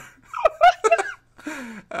there are.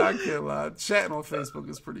 I can't lie. Chatting on Facebook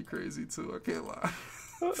is pretty crazy too. I can't lie.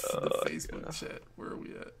 The Facebook chat. Where are we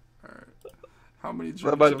at? All right. How many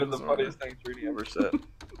Journey Jokers? That might have been the funniest thing Journey ever said.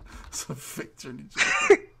 It's a fake Journey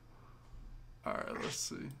Joker. All right. Let's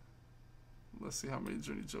see. Let's see how many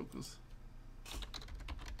Journey Jokers.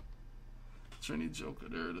 Journey Joker.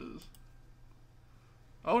 There it is.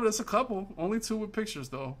 Oh, there's a couple. Only 2 with pictures,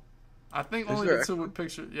 though. I think only the 2 with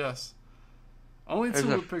pictures. Yes. Only 2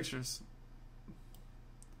 with pictures.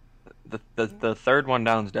 The third one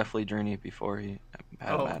down is definitely Journey before he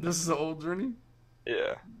had Madden. This is an old Journey?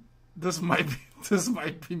 Yeah. This might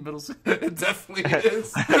be middle school. It definitely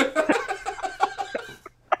is.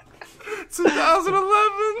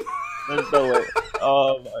 2011. There's no way.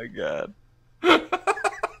 Oh, my God.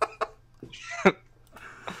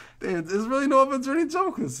 Damn, there's really no other Journey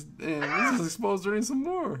Jokers. Damn, we just exposed Journey some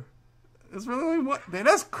more. It's really only one. Man,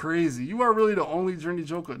 that's crazy. You are really the only Journey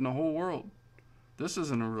Joker in the whole world. This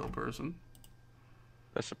isn't a real person.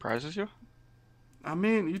 That surprises you? I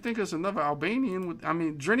mean, you think it's another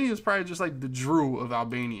Albanian? Journey is probably just like the Drew of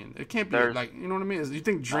Albanian. It can't be like, you know what I mean? You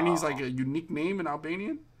think Journey's like a unique name in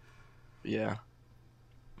Albanian? Yeah.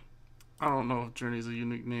 I don't know if Journey's a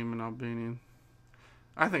unique name in Albanian.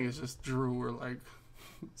 I think it's just Drew or like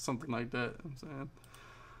something like that. I'm saying.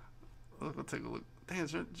 Let's take a look.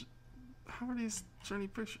 Damn, how are these Journey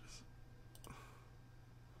pictures?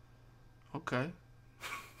 Okay.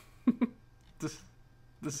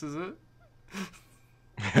 This is it.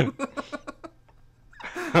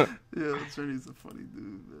 Yeah, Journey's a funny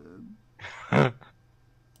dude, man.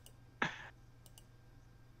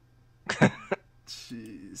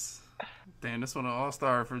 Jeez. Damn, this one an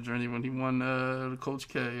all-star for Journey when he won the Coach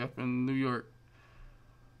K up in New York.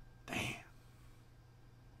 Damn.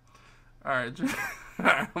 All right, Journey. All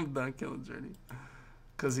right, I'm done killing Journey.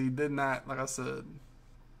 Because he did not, like I said,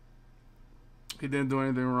 he didn't do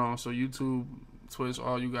anything wrong. So YouTube, Twitch,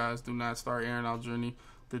 all you guys do not start airing out Journey.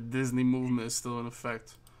 The Disney movement is still in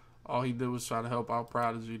effect. All he did was try to help out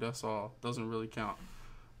Prodigy. That's all. Doesn't really count.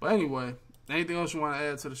 But anyway, anything else you want to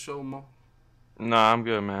add to the show, Mo? Nah, I'm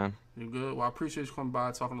good, man. You good? Well, I appreciate you coming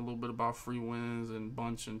by, talking a little bit about free wins and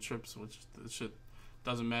bunch and trips, which the shit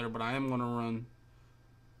doesn't matter. But I am gonna run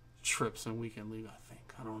trips in weekend league. I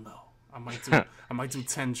think. I don't know. I might do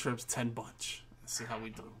 10 trips, 10 bunch. Let's see how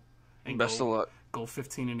we do. And Best of luck. Go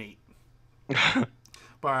 15-8.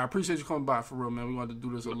 But I appreciate you coming by for real, man. We want to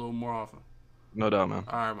do this a little more often. No doubt, man.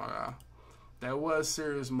 All right, my guy. That was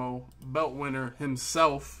Serious Mo, belt winner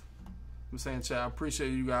himself. I'm saying, chat, I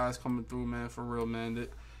appreciate you guys coming through, man, for real, man.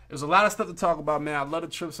 There's a lot of stuff to talk about, man. I love the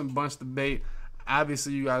trips and bunch debate.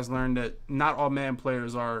 Obviously, you guys learned that not all man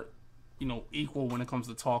players are, equal when it comes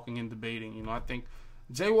to talking and debating. I think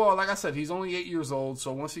J Wall, like I said, he's only 8 years old,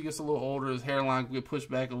 so once he gets a little older, his hairline will get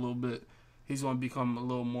pushed back a little bit. He's going to become a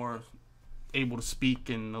little more able to speak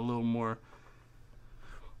and a little more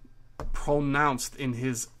pronounced in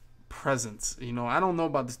his presence. I don't know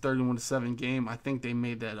about this 31-7 game. I think they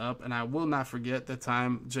made that up, and I will not forget that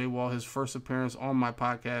time J Wall, his first appearance on my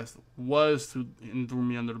podcast and threw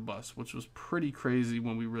me under the bus, which was pretty crazy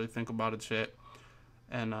when we really think about it, chat.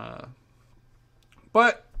 And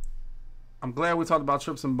but I'm glad we talked about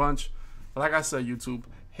trips and bunch. But like I said, YouTube,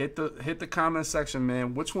 hit the comment section,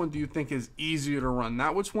 man. Which one do you think is easier to run?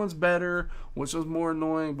 Not which one's better, which one's more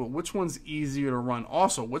annoying, but which one's easier to run.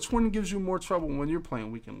 Also, which one gives you more trouble when you're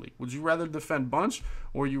playing Weekend League? Would you rather defend bunch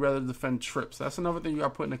or would you rather defend trips? That's another thing you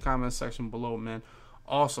got to put in the comment section below, man.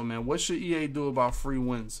 Also, man, what should EA do about free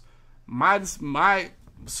wins? My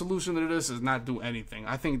solution to this is not do anything.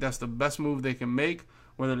 I think that's the best move they can make.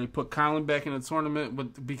 whether they put Colin back in the tournament,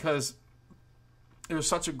 but because there's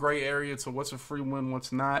such a gray area to what's a free win,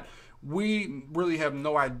 what's not. We really have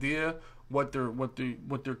no idea what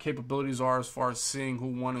their capabilities are as far as seeing who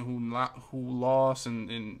won and who lost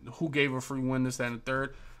and who gave a free win, this, that, and the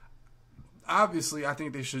third. Obviously, I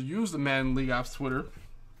think they should use the Madden League Ops Twitter,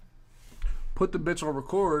 put the bitch on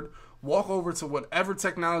record, walk over to whatever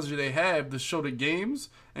technology they have to show the games,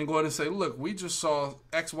 and go ahead and say, look, we just saw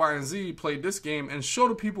X, Y, and Z play this game, and show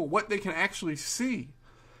the people what they can actually see.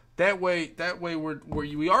 That way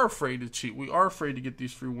we are afraid to cheat. We are afraid to get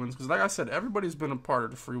these free wins. Because like I said, everybody's been a part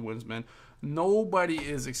of the free wins, man. Nobody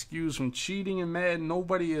is excused from cheating in Madden.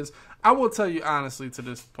 Nobody is. I will tell you honestly to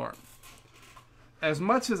this part. As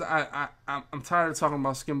much as I'm tired of talking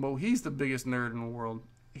about Skimbo, he's the biggest nerd in the world.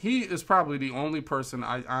 He is probably the only person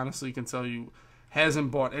I honestly can tell you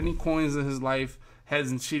hasn't bought any coins in his life,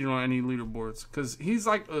 hasn't cheated on any leaderboards. Because he's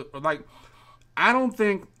like I don't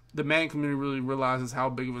think the Madden community really realizes how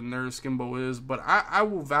big of a nerd Skimbo is, but I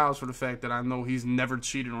will vouch for the fact that I know he's never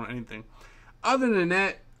cheated on anything. Other than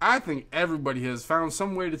that, I think everybody has found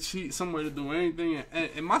some way to cheat, some way to do anything,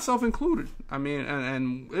 and myself included. I mean,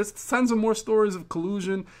 and it's tons of more stories of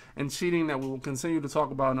collusion and cheating that we will continue to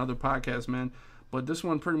talk about in other podcasts, man. But this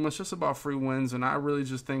one pretty much just about free wins, and I really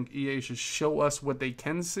just think EA should show us what they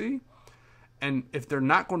can see. And if they're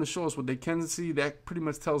not going to show us what they can see, that pretty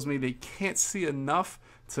much tells me they can't see enough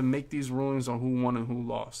to make these rulings on who won and who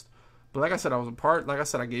lost. But like I said,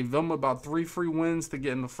 I gave them about 3 free wins to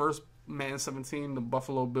get in the first Madden 17, the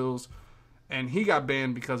Buffalo Bills, and he got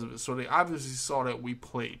banned because of it. So they obviously saw that we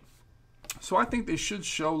played. So I think they should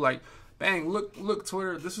show, like, bang, look,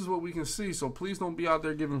 Twitter, this is what we can see. So please don't be out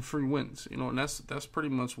there giving free wins. You know, and that's pretty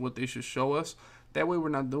much what they should show us. That way we're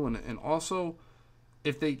not doing it. And also,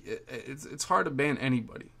 it's hard to ban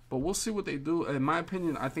anybody, but we'll see what they do. In my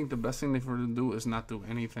opinion, I think the best thing for them to do is not do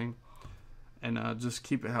anything, and just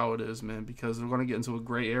keep it how it is, man, because they're going to get into a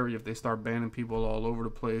gray area if they start banning people all over the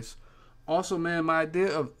place. Also, man, my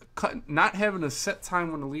idea of not having a set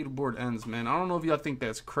time when the leaderboard ends, man, I don't know if y'all think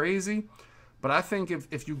that's crazy, but I think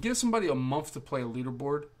if you give somebody a month to play a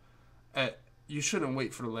leaderboard, you shouldn't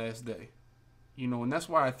wait for the last day. You know, and that's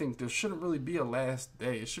why I think there shouldn't really be a last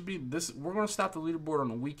day. It should be this. We're going to stop the leaderboard on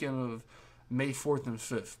the weekend of May 4th and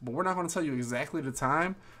 5th. But we're not going to tell you exactly the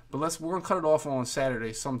time. But we're going to cut it off on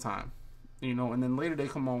Saturday sometime. You know, and then later they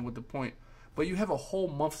come on with the point. But you have a whole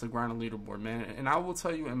month to grind a leaderboard, man. And I will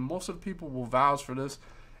tell you, and most of the people will vouch for this,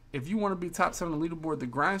 if you want to be top 10 on the leaderboard, the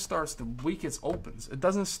grind starts the week it opens. It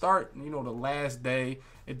doesn't start, you know, the last day.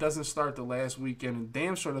 It doesn't start the last weekend. And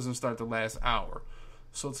damn sure doesn't start the last hour.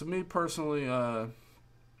 So to me personally, I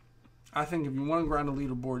think if you want to grind a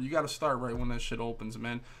leaderboard, you got to start right when that shit opens,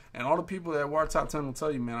 man. And all the people that were top 10 will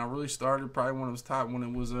tell you, man, I really started probably when it was top, when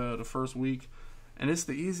it was the first week, and it's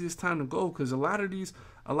the easiest time to go because a lot of these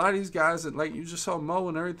guys that, like you just saw Mo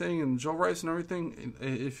and everything and Joe Rice and everything,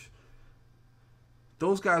 if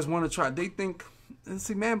those guys want to try, they think. And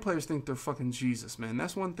see, Madden players think they're fucking Jesus, man.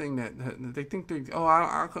 That's one thing that they think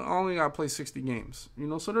I only got to play 60 games. You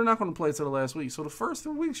know, so they're not going to play till the last week. So the first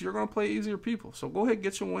 3 weeks, you're going to play easier people. So go ahead,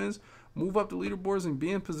 get your wins, move up the leaderboards, and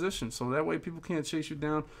be in position. So that way people can't chase you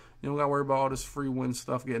down. You don't got to worry about all this free win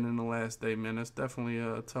stuff getting in the last day, man. That's definitely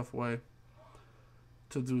a tough way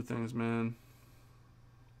to do things, man.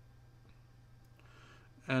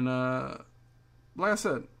 And like I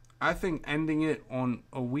said, I think ending it on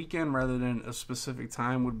a weekend rather than a specific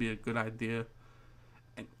time would be a good idea.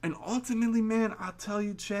 And ultimately, man, I'll tell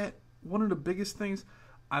you, chat, one of the biggest things,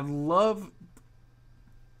 I love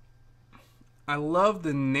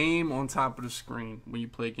the name on top of the screen when you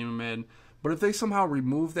play a game of Madden. But if they somehow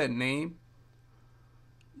remove that name,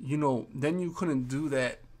 you know, then you couldn't do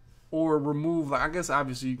that. Or remove, like, I guess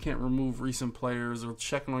obviously you can't remove recent players or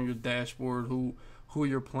checking on your dashboard who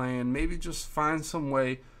you're playing. Maybe just find some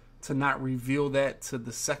way to not reveal that to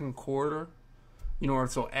the second quarter, you know, or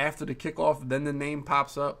so after the kickoff, then the name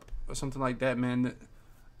pops up or something like that, man.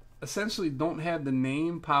 Essentially, don't have the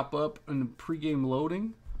name pop up in the pregame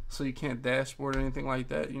loading, so you can't dashboard or anything like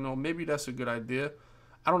that. You know, maybe that's a good idea.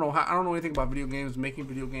 I don't know anything about video games, making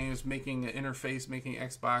an interface, making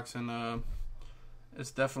Xbox, and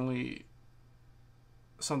it's definitely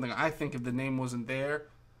something I think if the name wasn't there,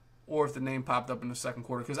 or if the name popped up in the second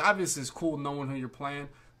quarter, because obviously it's cool knowing who you're playing.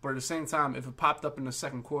 But at the same time, if it popped up in the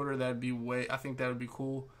second quarter, I think that would be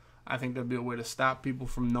cool. I think that'd be a way to stop people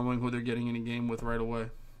from knowing who they're getting in a game with right away,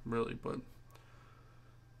 really. But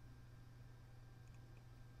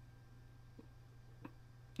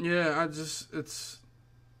yeah, it's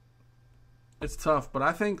tough. But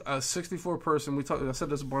I think a 64-person, I said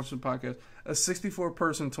this a bunch of podcasts, a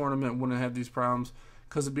 64-person tournament wouldn't have these problems.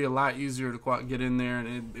 because it'd be a lot easier to get in there,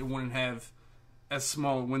 and it wouldn't have as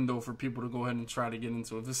small a window for people to go ahead and try to get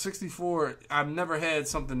into. If it's 64, I've never had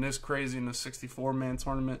something this crazy in a 64-man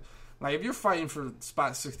tournament. Like, if you're fighting for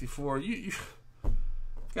spot 64, you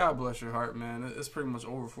God bless your heart, man. It's pretty much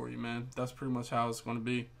over for you, man. That's pretty much how it's going to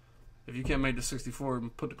be. If you can't make the 64,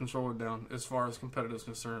 put the controller down as far as competitive is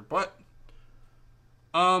concerned. But,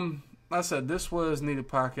 like I said, this was Needed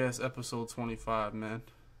Podcast episode 25, man.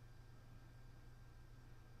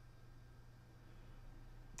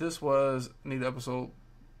 This was Needed episode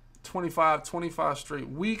 25 straight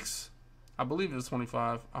weeks. I believe it's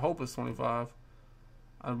 25. I hope it's 25.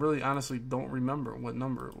 I really honestly don't remember what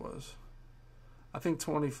number it was. I think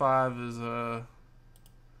 25 is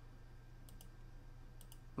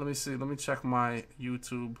let me see. Let me check my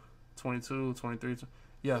YouTube. 22, 23.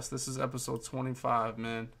 Yes, this is episode 25,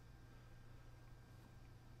 man.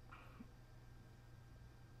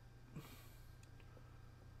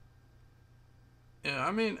 Yeah,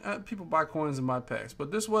 I mean, people buy coins and buy packs.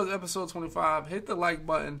 But this was episode 25. Hit the like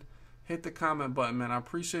button. Hit the comment button, man. I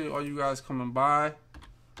appreciate all you guys coming by.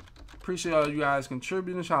 Appreciate all you guys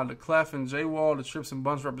contributing. Shout out to CLEFF and J-Wall, the Trips and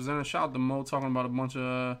Bunch representative. Shout out to Mo talking about a bunch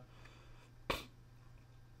of...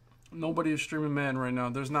 Nobody is streaming Madden right now.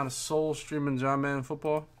 There's not a soul streaming John Madden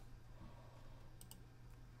football.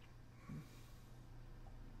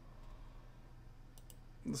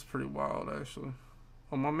 That's pretty wild, actually.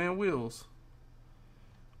 Oh, my man Wheels.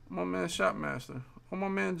 My man Shopmaster. Oh, my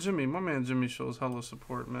man Jimmy. My man Jimmy shows hella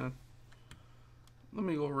support, man. Let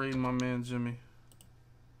me go raid my man Jimmy.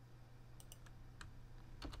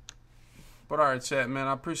 But alright, chat, man.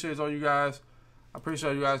 I appreciate all you guys. I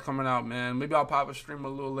appreciate you guys coming out, man. Maybe I'll pop a stream a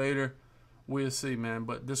little later. We'll see, man.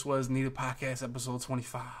 But this was Needed Podcast episode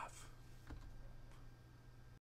 25.